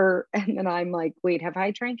some water. And then I'm like, wait, have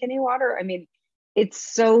I drank any water? I mean, it's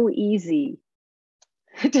so easy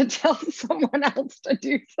to tell someone else to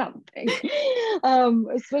do something,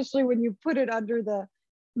 especially when you put it under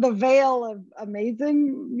the veil of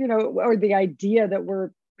amazing, or the idea that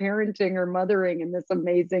we're parenting or mothering in this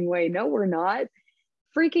amazing way. No, we're not.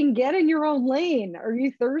 Freaking get in your own lane. Are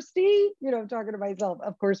you thirsty? I'm talking to myself,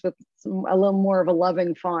 of course, with a little more of a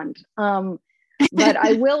loving font. But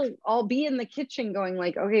I'll be in the kitchen going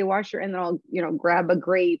like, okay, wash your, and then I'll, grab a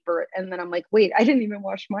grape and then I'm like, wait, I didn't even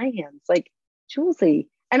wash my hands. Like, Julesy.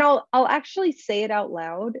 And I'll actually say it out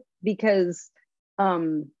loud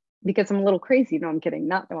um, because I'm a little crazy. No, I'm kidding.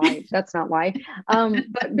 Not why. That's not why.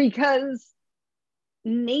 But because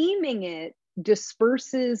naming it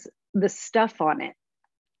disperses the stuff on it.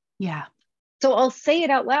 Yeah. So I'll say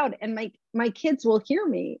it out loud and my kids will hear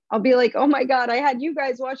me. I'll be like, oh my God, I had you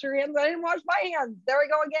guys wash your hands. I didn't wash my hands. There we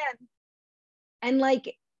go again. And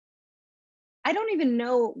like, I don't even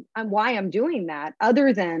know why I'm doing that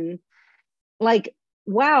other than like,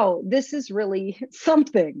 wow, this is really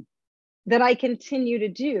something that I continue to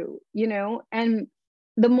do, and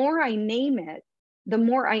the more I name it, the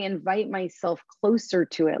more I invite myself closer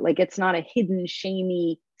to it. Like it's not a hidden,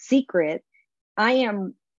 shamey secret. I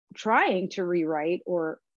am trying to rewrite,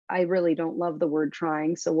 or I really don't love the word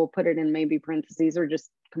trying, so we'll put it in maybe parentheses or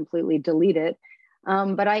just completely delete it.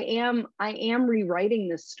 But I am rewriting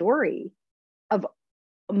the story of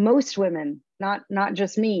most women, not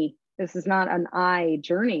just me. This is not an I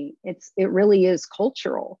journey. It really is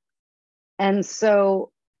cultural. And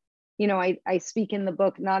so, I speak in the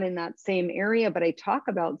book, not in that same area, but I talk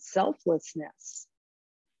about selflessness.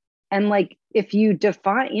 And like, if you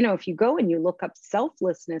define, if you go and you look up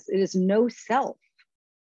selflessness, it is no self.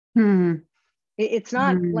 Hmm. It's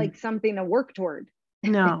not like something to work toward.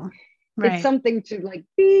 No. It's Right. something to like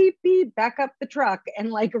beep, beep, back up the truck and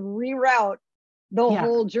like reroute the Yeah.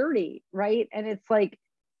 whole journey. Right. And it's like,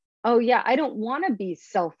 oh yeah, I don't want to be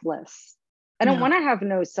selfless. I don't No. want to have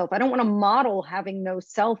no self. I don't want to model having no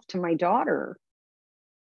self to my daughter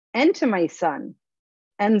and to my son.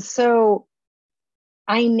 And so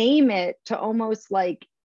I name it to almost like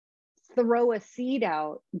throw a seed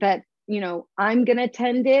out that, I'm going to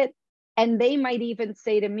tend it. And they might even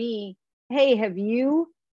say to me, hey, have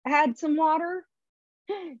you had some water?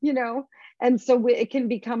 And so it can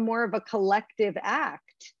become more of a collective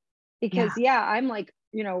act Yeah. because I'm like,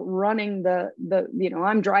 running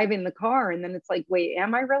I'm driving the car and then it's like, wait,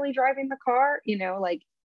 am I really driving the car? Like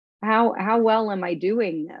how well am I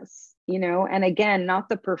doing this? And again, not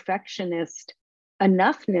the perfectionist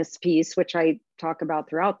enoughness piece, which I talk about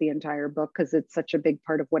throughout the entire book because it's such a big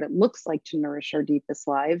part of what it looks like to nourish our deepest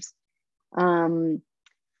lives.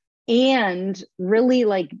 And really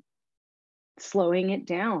like slowing it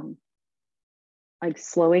down,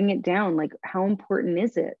 like how important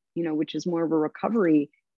is it, which is more of a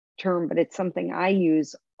recovery term, but it's something I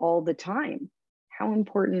use all the time. How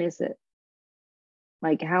important is it?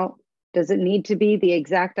 Like, how does it need to be the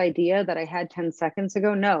exact idea that I had 10 seconds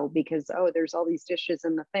ago? No, because, oh, there's all these dishes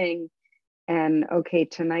in the thing. And okay,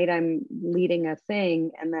 tonight I'm leading a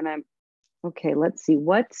thing. And then okay, let's see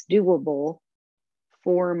what's doable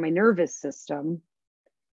for my nervous system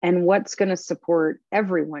and what's going to support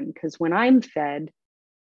everyone. Because when I'm fed,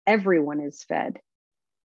 everyone is fed.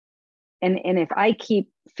 And if I keep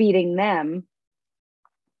feeding them,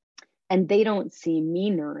 and they don't see me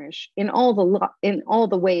nourish in all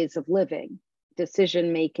the ways of living,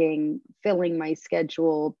 decision making, filling my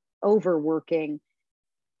schedule, overworking,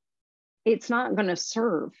 it's not going to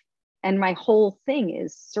serve. And my whole thing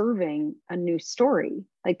is serving a new story.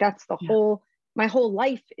 Like that's Yeah. My whole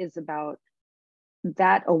life is about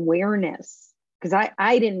that awareness because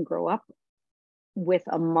I didn't grow up with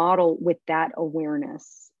a model with that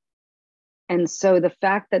awareness. And so the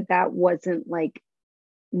fact that that wasn't like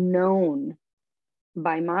known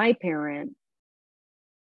by my parent,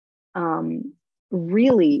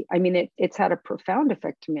 really, I mean, it's had a profound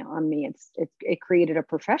effect on me. It created a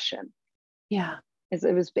profession. Yeah.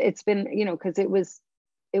 It's been, you know, because it was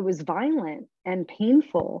violent and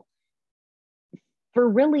painful for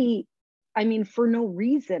really, I mean, for no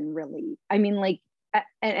reason, really. I mean, like,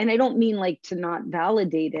 and I don't mean like to not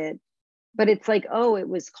validate it, but it's like, oh, it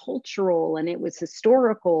was cultural and it was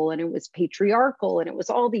historical and it was patriarchal and it was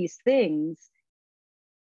all these things.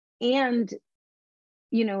 And,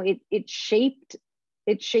 you know, it shaped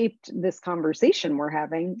this conversation we're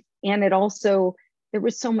having. And it also, there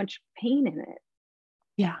was so much pain in it.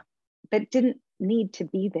 Yeah. That didn't need to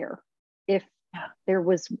be there if there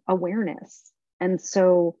was awareness. And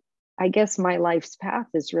so I guess my life's path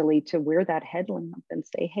is really to wear that headlamp and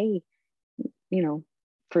say, hey, you know,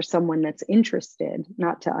 for someone that's interested,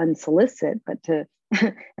 not to unsolicit, but to,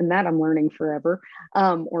 and that I'm learning forever,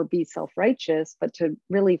 or be self-righteous, but to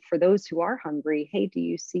really, for those who are hungry, hey, do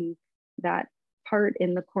you see that part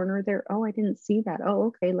in the corner there? Oh, I didn't see that. Oh,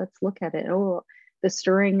 okay, let's look at it. Oh, the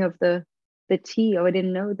stirring of the tea. Oh, I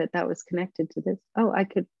didn't know that was connected to this. Oh, I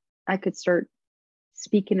could start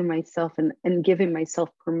speaking to myself and giving myself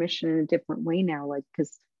permission in a different way now, like,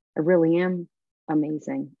 because I really am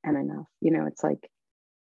amazing and enough. You know, it's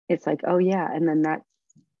like, oh yeah. And then that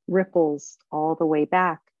ripples all the way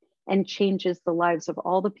back and changes the lives of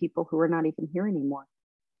all the people who are not even here anymore.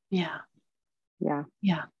 Yeah. Yeah.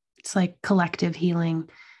 Yeah. It's like collective healing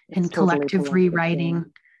and collective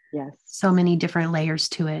rewriting. Yes. So many different layers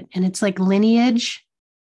to it. And it's like lineage,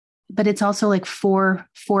 but it's also like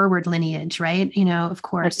forward lineage, right? You know, of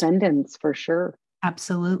course. Ascendance, for sure.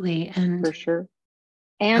 Absolutely. And for sure.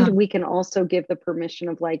 And we can also give the permission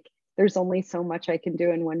of like, there's only so much I can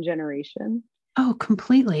do in one generation. Oh,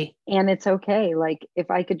 completely. And it's okay. Like, if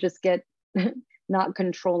I could just get not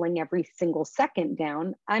controlling every single second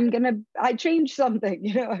down, I change something,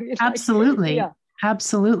 you know? Absolutely. Like, yeah.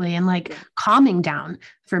 Absolutely. And like calming down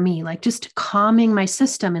for me, like just calming my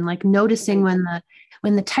system and like noticing when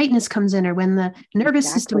the tightness comes in, or when the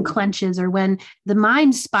nervous system clenches, or when the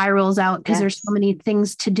mind spirals out because there's so many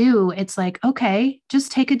things to do. It's like, okay,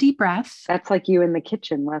 just take a deep breath. That's like you in the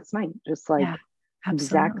kitchen last night. Just like,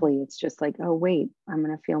 exactly. It's just like, oh, wait, I'm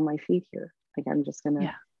going to feel my feet here. Like, I'm just going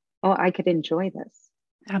to, oh, I could enjoy this.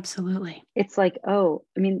 Absolutely. It's like, oh,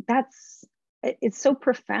 I mean, it's so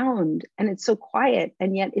profound and it's so quiet,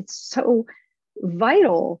 and yet it's so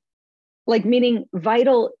vital, like meaning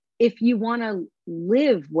vital if you want to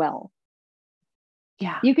live well.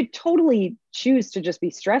 Yeah. You could totally choose to just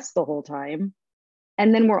be stressed the whole time.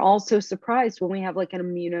 And then we're also surprised when we have like an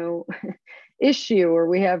immuno issue, or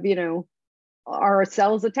we have, you know, our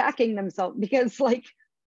cells attacking themselves because, like,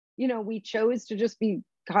 you know, we chose to just be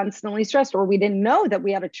constantly stressed, or we didn't know that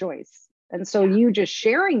we had a choice. And so you just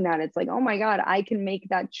sharing that, it's like, oh my God, I can make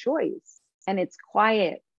that choice, and it's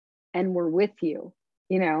quiet and we're with you,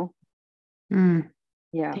 you know?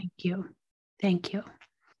 Yeah. Thank you. Thank you.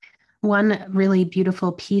 One really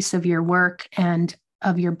beautiful piece of your work and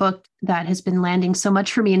of your book that has been landing so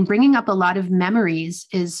much for me and bringing up a lot of memories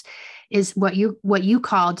is what you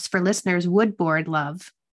called, for listeners, wood board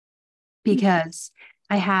love. Because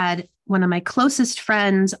I had one of my closest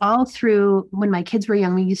friends all through when my kids were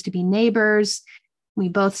young. We used to be neighbors. We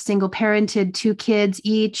both single parented 2 kids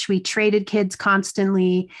each. We traded kids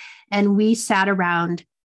constantly. And we sat around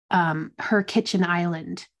her kitchen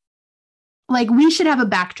island. Like, we should have a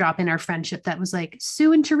backdrop in our friendship that was like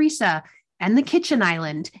Sue and Teresa and the kitchen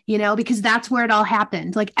island, you know, because that's where it all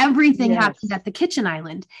happened. Like, everything happened at the kitchen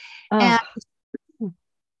island. And,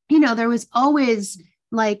 you know, there was always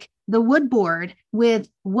like the wood board with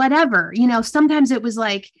whatever, you know, sometimes it was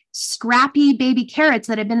like scrappy baby carrots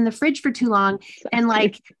that had been in the fridge for too long, and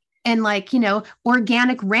like, you know,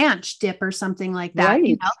 organic ranch dip or something like that,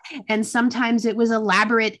 you know, and sometimes it was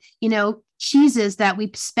elaborate, you know, cheeses that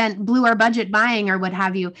we blew our budget buying or what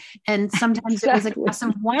have you. And sometimes it was a glass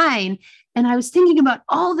of wine. And I was thinking about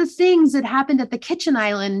all the things that happened at the kitchen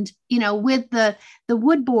island, you know, with the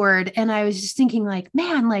wood board. And I was just thinking like,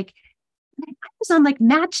 man, like, I was on like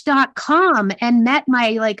match.com and met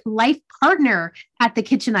my like life partner at the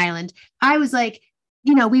kitchen island. I was like,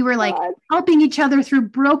 you know, we were like helping each other through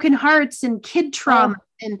broken hearts and kid trauma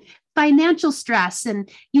and financial stress. And,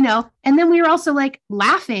 you know, and then we were also like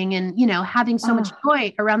laughing and, you know, having so much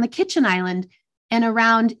joy around the kitchen island and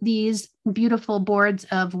around these beautiful boards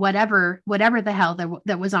of whatever the hell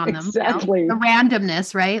that was on them. Exactly. You know? The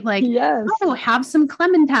randomness, right? Like, oh, have some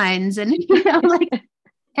clementines and, you know, like,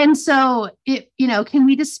 And so can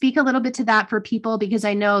we just speak a little bit to that for people? Because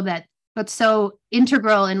I know that that's so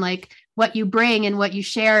integral in like what you bring and what you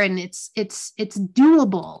share. And it's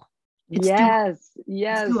doable. It's doable. Yes, It's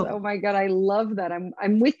yes. Oh doable. my God, I love that.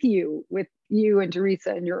 I'm with you and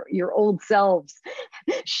Teresa and your old selves,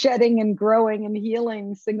 shedding and growing and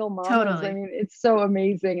healing single mamas. I Totally. mean, it's so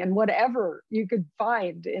amazing. And whatever you could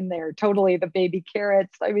find in there, totally the baby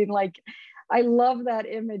carrots. I mean, like, I love that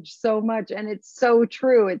image so much. And it's so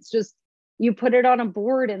true. It's just you put it on a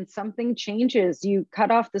board and something changes. You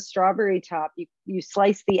cut off the strawberry top, you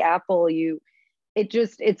slice the apple,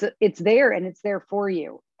 it's there and it's there for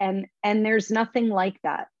you, and there's nothing like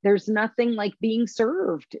that. There's nothing like being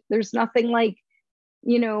served. There's nothing like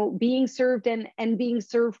being served and being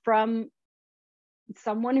served from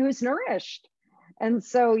someone who's nourished. And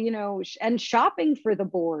so and shopping for the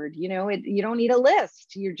board, you don't need a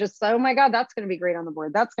list. You're just, oh my God, that's going to be great on the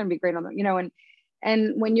board, that's going to be great on the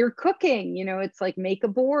and when you're cooking, it's like make a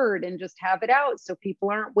board and just have it out so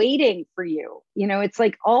people aren't waiting for you. It's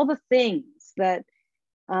like all the things that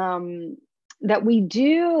um, that we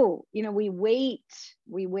do. We wait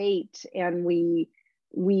and we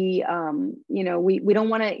don't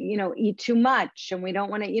want to eat too much, and we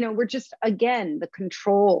don't want to we're just, again, the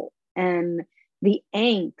control and the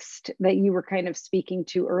angst that you were kind of speaking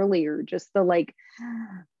to earlier, just the like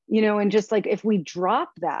and just like if we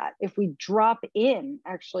drop in,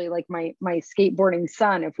 actually, like my skateboarding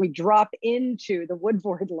son, if we drop into the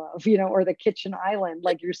woodboard love, or the kitchen island,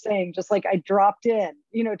 like you're saying, just like I dropped in,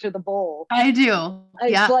 to the bowl. I do.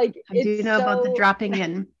 It's Yeah. like I do know about the so dropping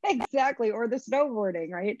in. exactly, or the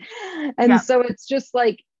snowboarding, right? And Yeah. so it's just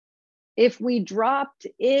like if we dropped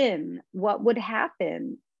in, what would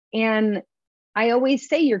happen? And I always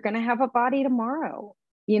say you're going to have a body tomorrow.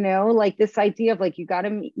 Like this idea of like, you got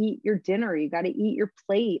to eat your dinner, you got to eat your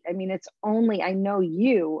plate. I mean, it's only, I know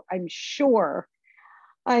you, I'm sure,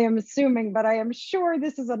 I am assuming, but I am sure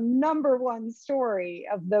this is a number one story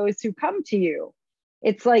of those who come to you.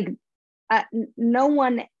 It's like no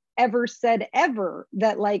one ever said ever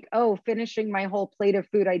that like, oh, finishing my whole plate of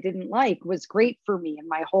food I didn't like was great for me and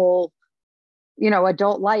my whole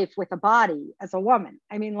adult life with a body as a woman.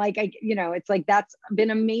 I mean, like, it's like that's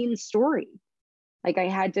been a main story. Like I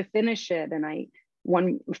had to finish it. And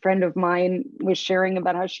one friend of mine was sharing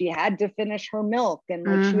about how she had to finish her milk, and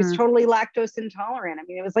like she was totally lactose intolerant. I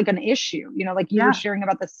mean, it was like an issue, like you were sharing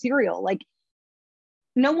about the cereal, like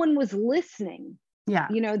no one was listening. Yeah.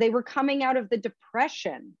 They were coming out of the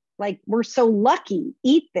depression. Like, we're so lucky,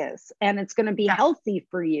 eat this and it's going to be healthy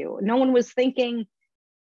for you. No one was thinking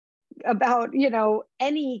about,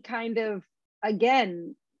 any kind of,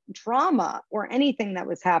 again, trauma or anything that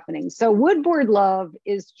was happening. So woodboard love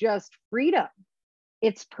is just freedom.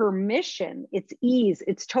 It's permission, it's ease,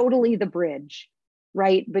 it's totally the bridge,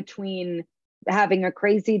 right? Between having a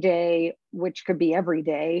crazy day, which could be every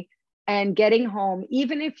day, and getting home.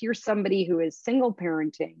 Even if you're somebody who is single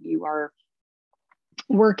parenting, you are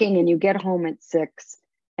working and you get home at 6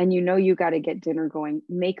 and you got to get dinner going,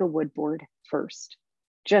 make a wood board first.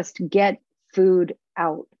 Just get food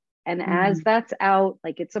out. And as that's out,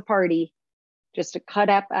 like it's a party, just a cut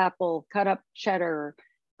up apple, cut up cheddar,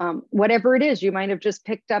 whatever it is. You might have just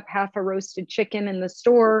picked up half a roasted chicken in the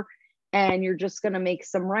store and you're just going to make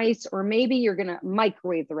some rice, or maybe you're going to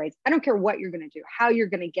microwave the rice. I don't care what you're going to do, how you're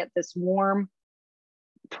going to get this warm,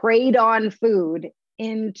 preyed on food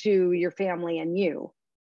into your family and you.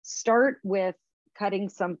 Start with cutting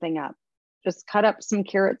something up. Just cut up some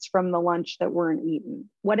carrots from the lunch that weren't eaten,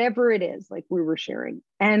 whatever it is, like we were sharing.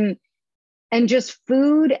 And just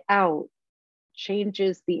food out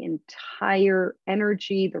changes the entire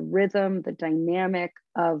energy, the rhythm, the dynamic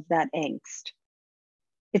of that angst.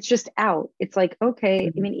 It's just out. It's like, okay,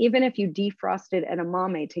 I mean, even if you defrosted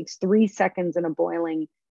edamame, it takes 3 seconds in a boiling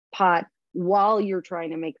pot while you're trying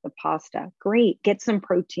to make the pasta. Great, get some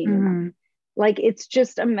protein in them. Like, it's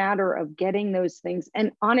just a matter of getting those things.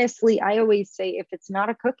 And honestly, I always say, if it's not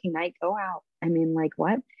a cooking night, go out. I mean, like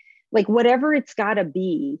what? Like whatever it's got to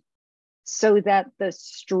be, so that the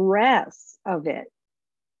stress of it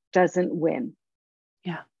doesn't win.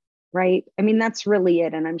 Yeah. Right. I mean, that's really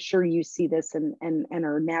it. And I'm sure you see this and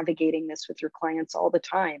are navigating this with your clients all the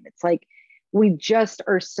time. It's like, we just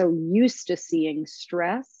are so used to seeing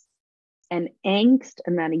stress and angst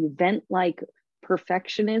and that event-like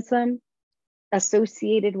perfectionism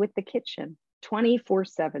associated with the kitchen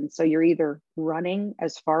 24/7. So you're either running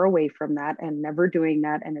as far away from that and never doing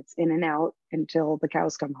that, and it's in and out until the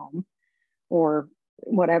cows come home, or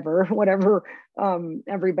whatever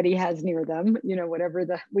everybody has near them, whatever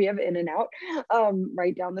we have In-N-Out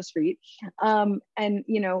right down the street. And,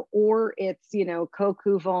 or it's, Coq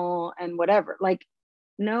au vin and whatever. Like,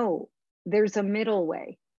 no, there's a middle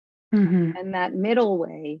way. Mm-hmm. And that middle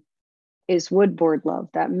way is wood board love.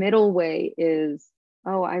 That middle way is,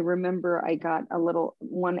 oh, I remember I got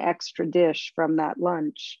one extra dish from that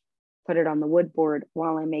lunch, put it on the wood board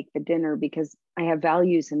while I make the dinner because I have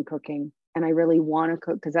values in cooking and I really want to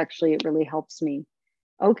cook because actually it really helps me.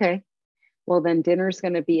 Okay, well then dinner's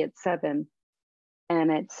going to be at 7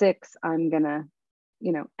 and at 6 I'm going to,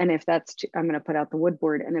 and if that's I'm going to put out the wood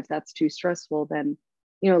board, and if that's too stressful, then,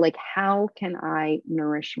 like how can I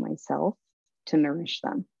nourish myself to nourish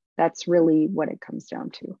them? That's really what it comes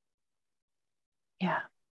down to. Yeah,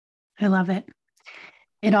 I love it.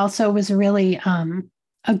 It also was really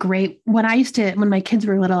a great, when my kids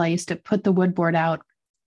were little, I used to put the wood board out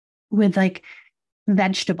with like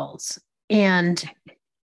vegetables and,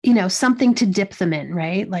 something to dip them in,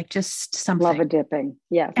 right? Like just something. Love a dipping.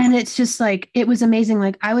 Yes. And it's just like, it was amazing.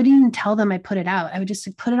 Like I wouldn't even tell them I put it out. I would just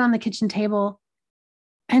like, put it on the kitchen table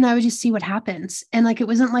and I would just see what happens. And like, it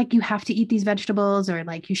wasn't like you have to eat these vegetables or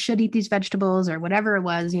like you should eat these vegetables or whatever it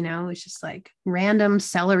was, it's just like random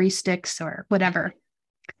celery sticks or whatever.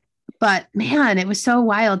 But man, it was so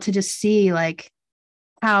wild to just see like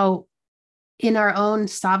how in our own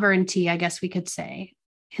sovereignty, I guess we could say,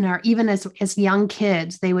 even as young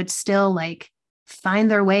kids, they would still like find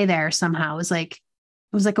their way there somehow. It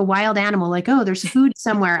was like a wild animal, like, oh, there's food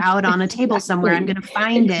somewhere out on a table somewhere. I'm going to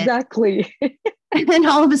find it. Exactly. And then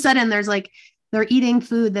all of a sudden there's like, they're eating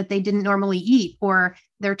food that they didn't normally eat, or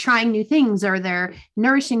they're trying new things, or they're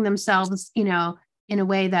nourishing themselves, in a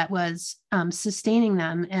way that was sustaining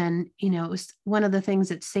them. And, it was one of the things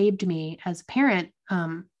that saved me as a parent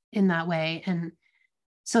in that way. And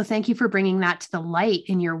so thank you for bringing that to the light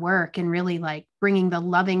in your work and really like bringing the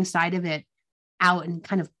loving side of it out and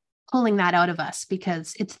kind of pulling that out of us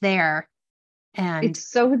because it's there. And it's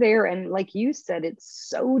so there. And like you said, it's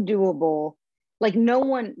so doable. Like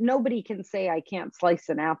nobody can say I can't slice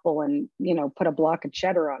an apple and, put a block of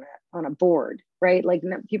cheddar on a board, right? Like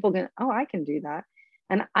people can, oh, I can do that.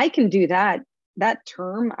 And I can do that. That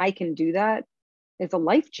term, I can do that, is a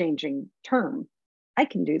life-changing term. I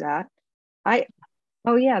can do that.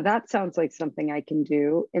 Oh yeah, that sounds like something I can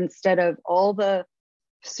do, instead of all the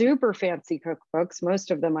super fancy cookbooks. Most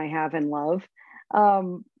of them I have and love.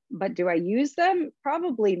 But do I use them?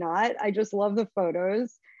 Probably not. I just love the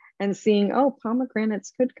photos and seeing, oh,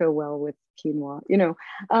 pomegranates could go well with quinoa,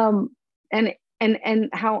 and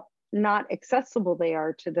how not accessible they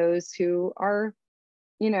are to those who are,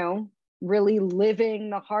 really living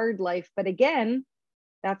the hard life. But again,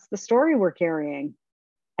 that's the story we're carrying.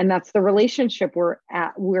 And that's the relationship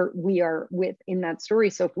we are with in that story.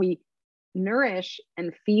 So if we nourish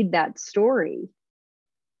and feed that story,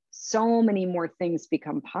 so many more things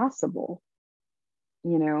become possible,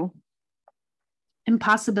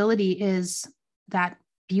 Impossibility is that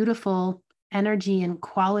beautiful energy and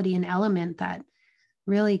quality and element that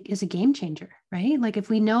really is a game changer, right? Like if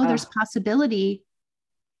we know there's possibility,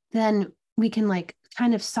 then we can like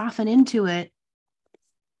kind of soften into it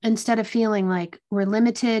instead of feeling like we're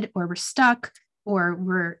limited or we're stuck or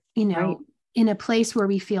we're, right. in a place where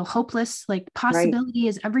we feel hopeless. Like possibility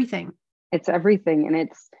is everything. It's everything. And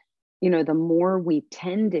it's, the more we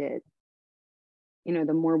tend it,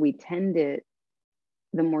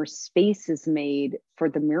 the more space is made for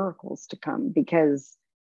the miracles to come,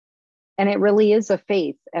 and it really is a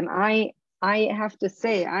faith. And I have to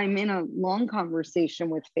say, I'm in a long conversation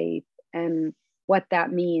with faith and what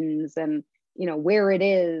that means, and where it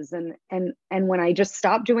is, and when I just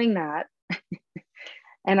stop doing that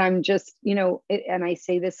and I'm just, and I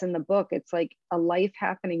say this in the book, it's like a life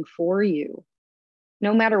happening for you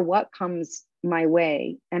no matter what comes my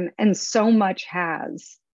way. And so much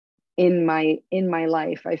has in my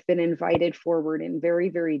life. I've been invited forward in very,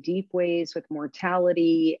 very deep ways with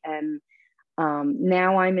mortality, and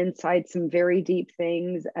now I'm inside some very deep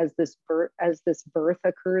things as this birth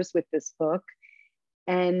occurs with this book.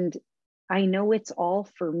 And I know it's all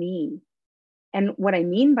for me. And what I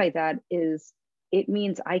mean by that is it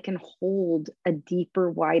means I can hold a deeper,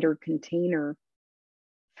 wider container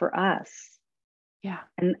for us. Yeah.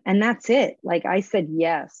 And that's it. Like I said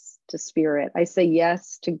yes to spirit. I say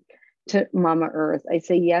yes to Mama Earth. I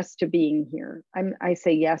say yes to being here. I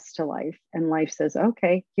say yes to life. And life says,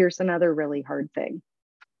 okay, here's another really hard thing.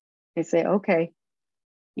 I say, okay.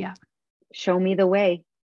 Yeah. Show me the way.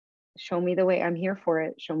 Show me the way. I'm here for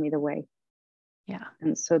it. Show me the way. Yeah.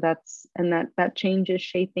 And so that change is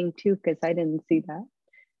shaping too, because I didn't see that.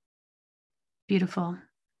 Beautiful.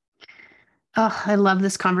 Oh, I love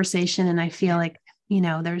this conversation. And I feel like,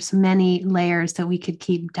 there's many layers that we could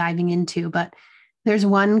keep diving into, but there's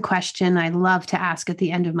one question I love to ask at the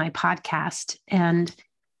end of my podcast. And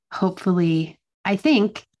hopefully, I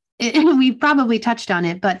think we've probably touched on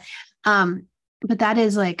it, but that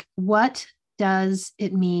is like, what does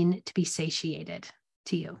it mean to be satiated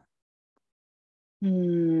to you?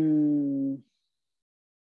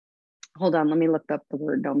 Hold on, let me look up the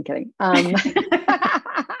word. No, I'm kidding.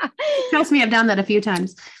 Trust me, I've done that a few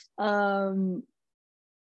times. I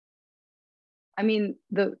mean,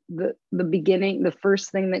 the beginning, the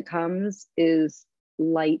first thing that comes is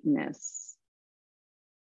lightness.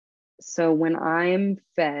 So when I'm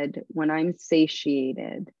fed, when I'm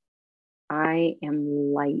satiated, I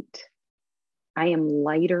am light. I am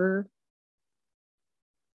lighter.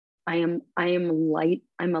 I am light.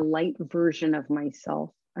 I'm a light version of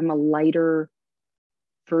myself. I'm a lighter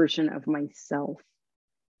version of myself.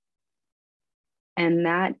 And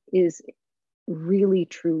that is really,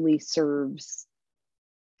 truly serves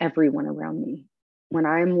everyone around me. When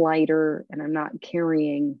I'm lighter and I'm not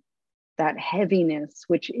carrying that heaviness,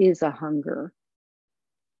 which is a hunger.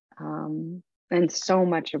 And so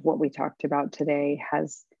much of what we talked about today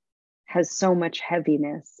has so much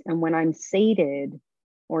heaviness. And when I'm sated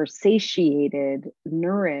or satiated,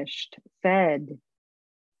 nourished, fed,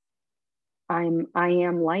 I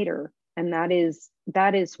am lighter. And that is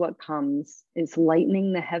what comes, is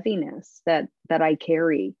lightening the heaviness that I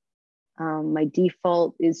carry. My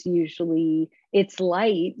default is usually, it's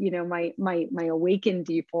light, my awakened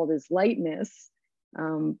default is lightness.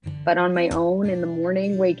 But on my own in the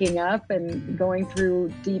morning, waking up and going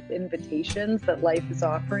through deep invitations that life is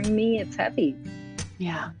offering me, it's heavy.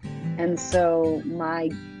 Yeah. And so my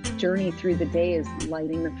journey through the day is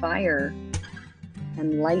lighting the fire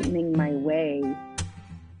and lightening my way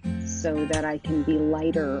so that I can be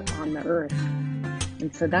lighter on the earth.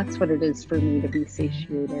 And so that's what it is for me to be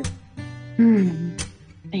satiated.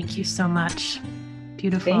 Thank you so much.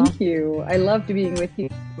 Beautiful. Thank you. I loved being with you.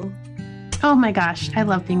 Oh my gosh, I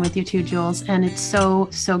love being with you too, Jules. And it's so,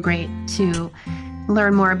 so great to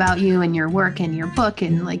learn more about you and your work and your book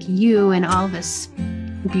and like you and all this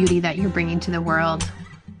beauty that you're bringing to the world.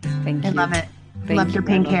 Thank you. I love it. Love your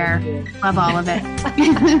pink hair. Love all of it.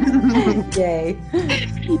 Yay.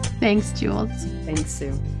 Thanks, Jules. Thanks,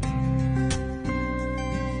 Sue.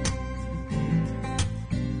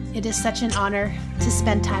 It is such an honor to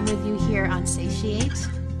spend time with you here on Satiate.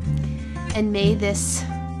 And may this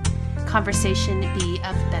conversation be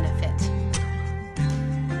of benefit.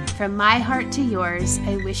 From my heart to yours,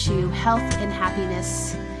 I wish you health and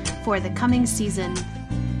happiness for the coming season.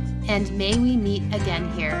 And may we meet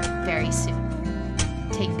again here very soon.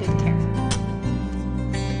 Take good care.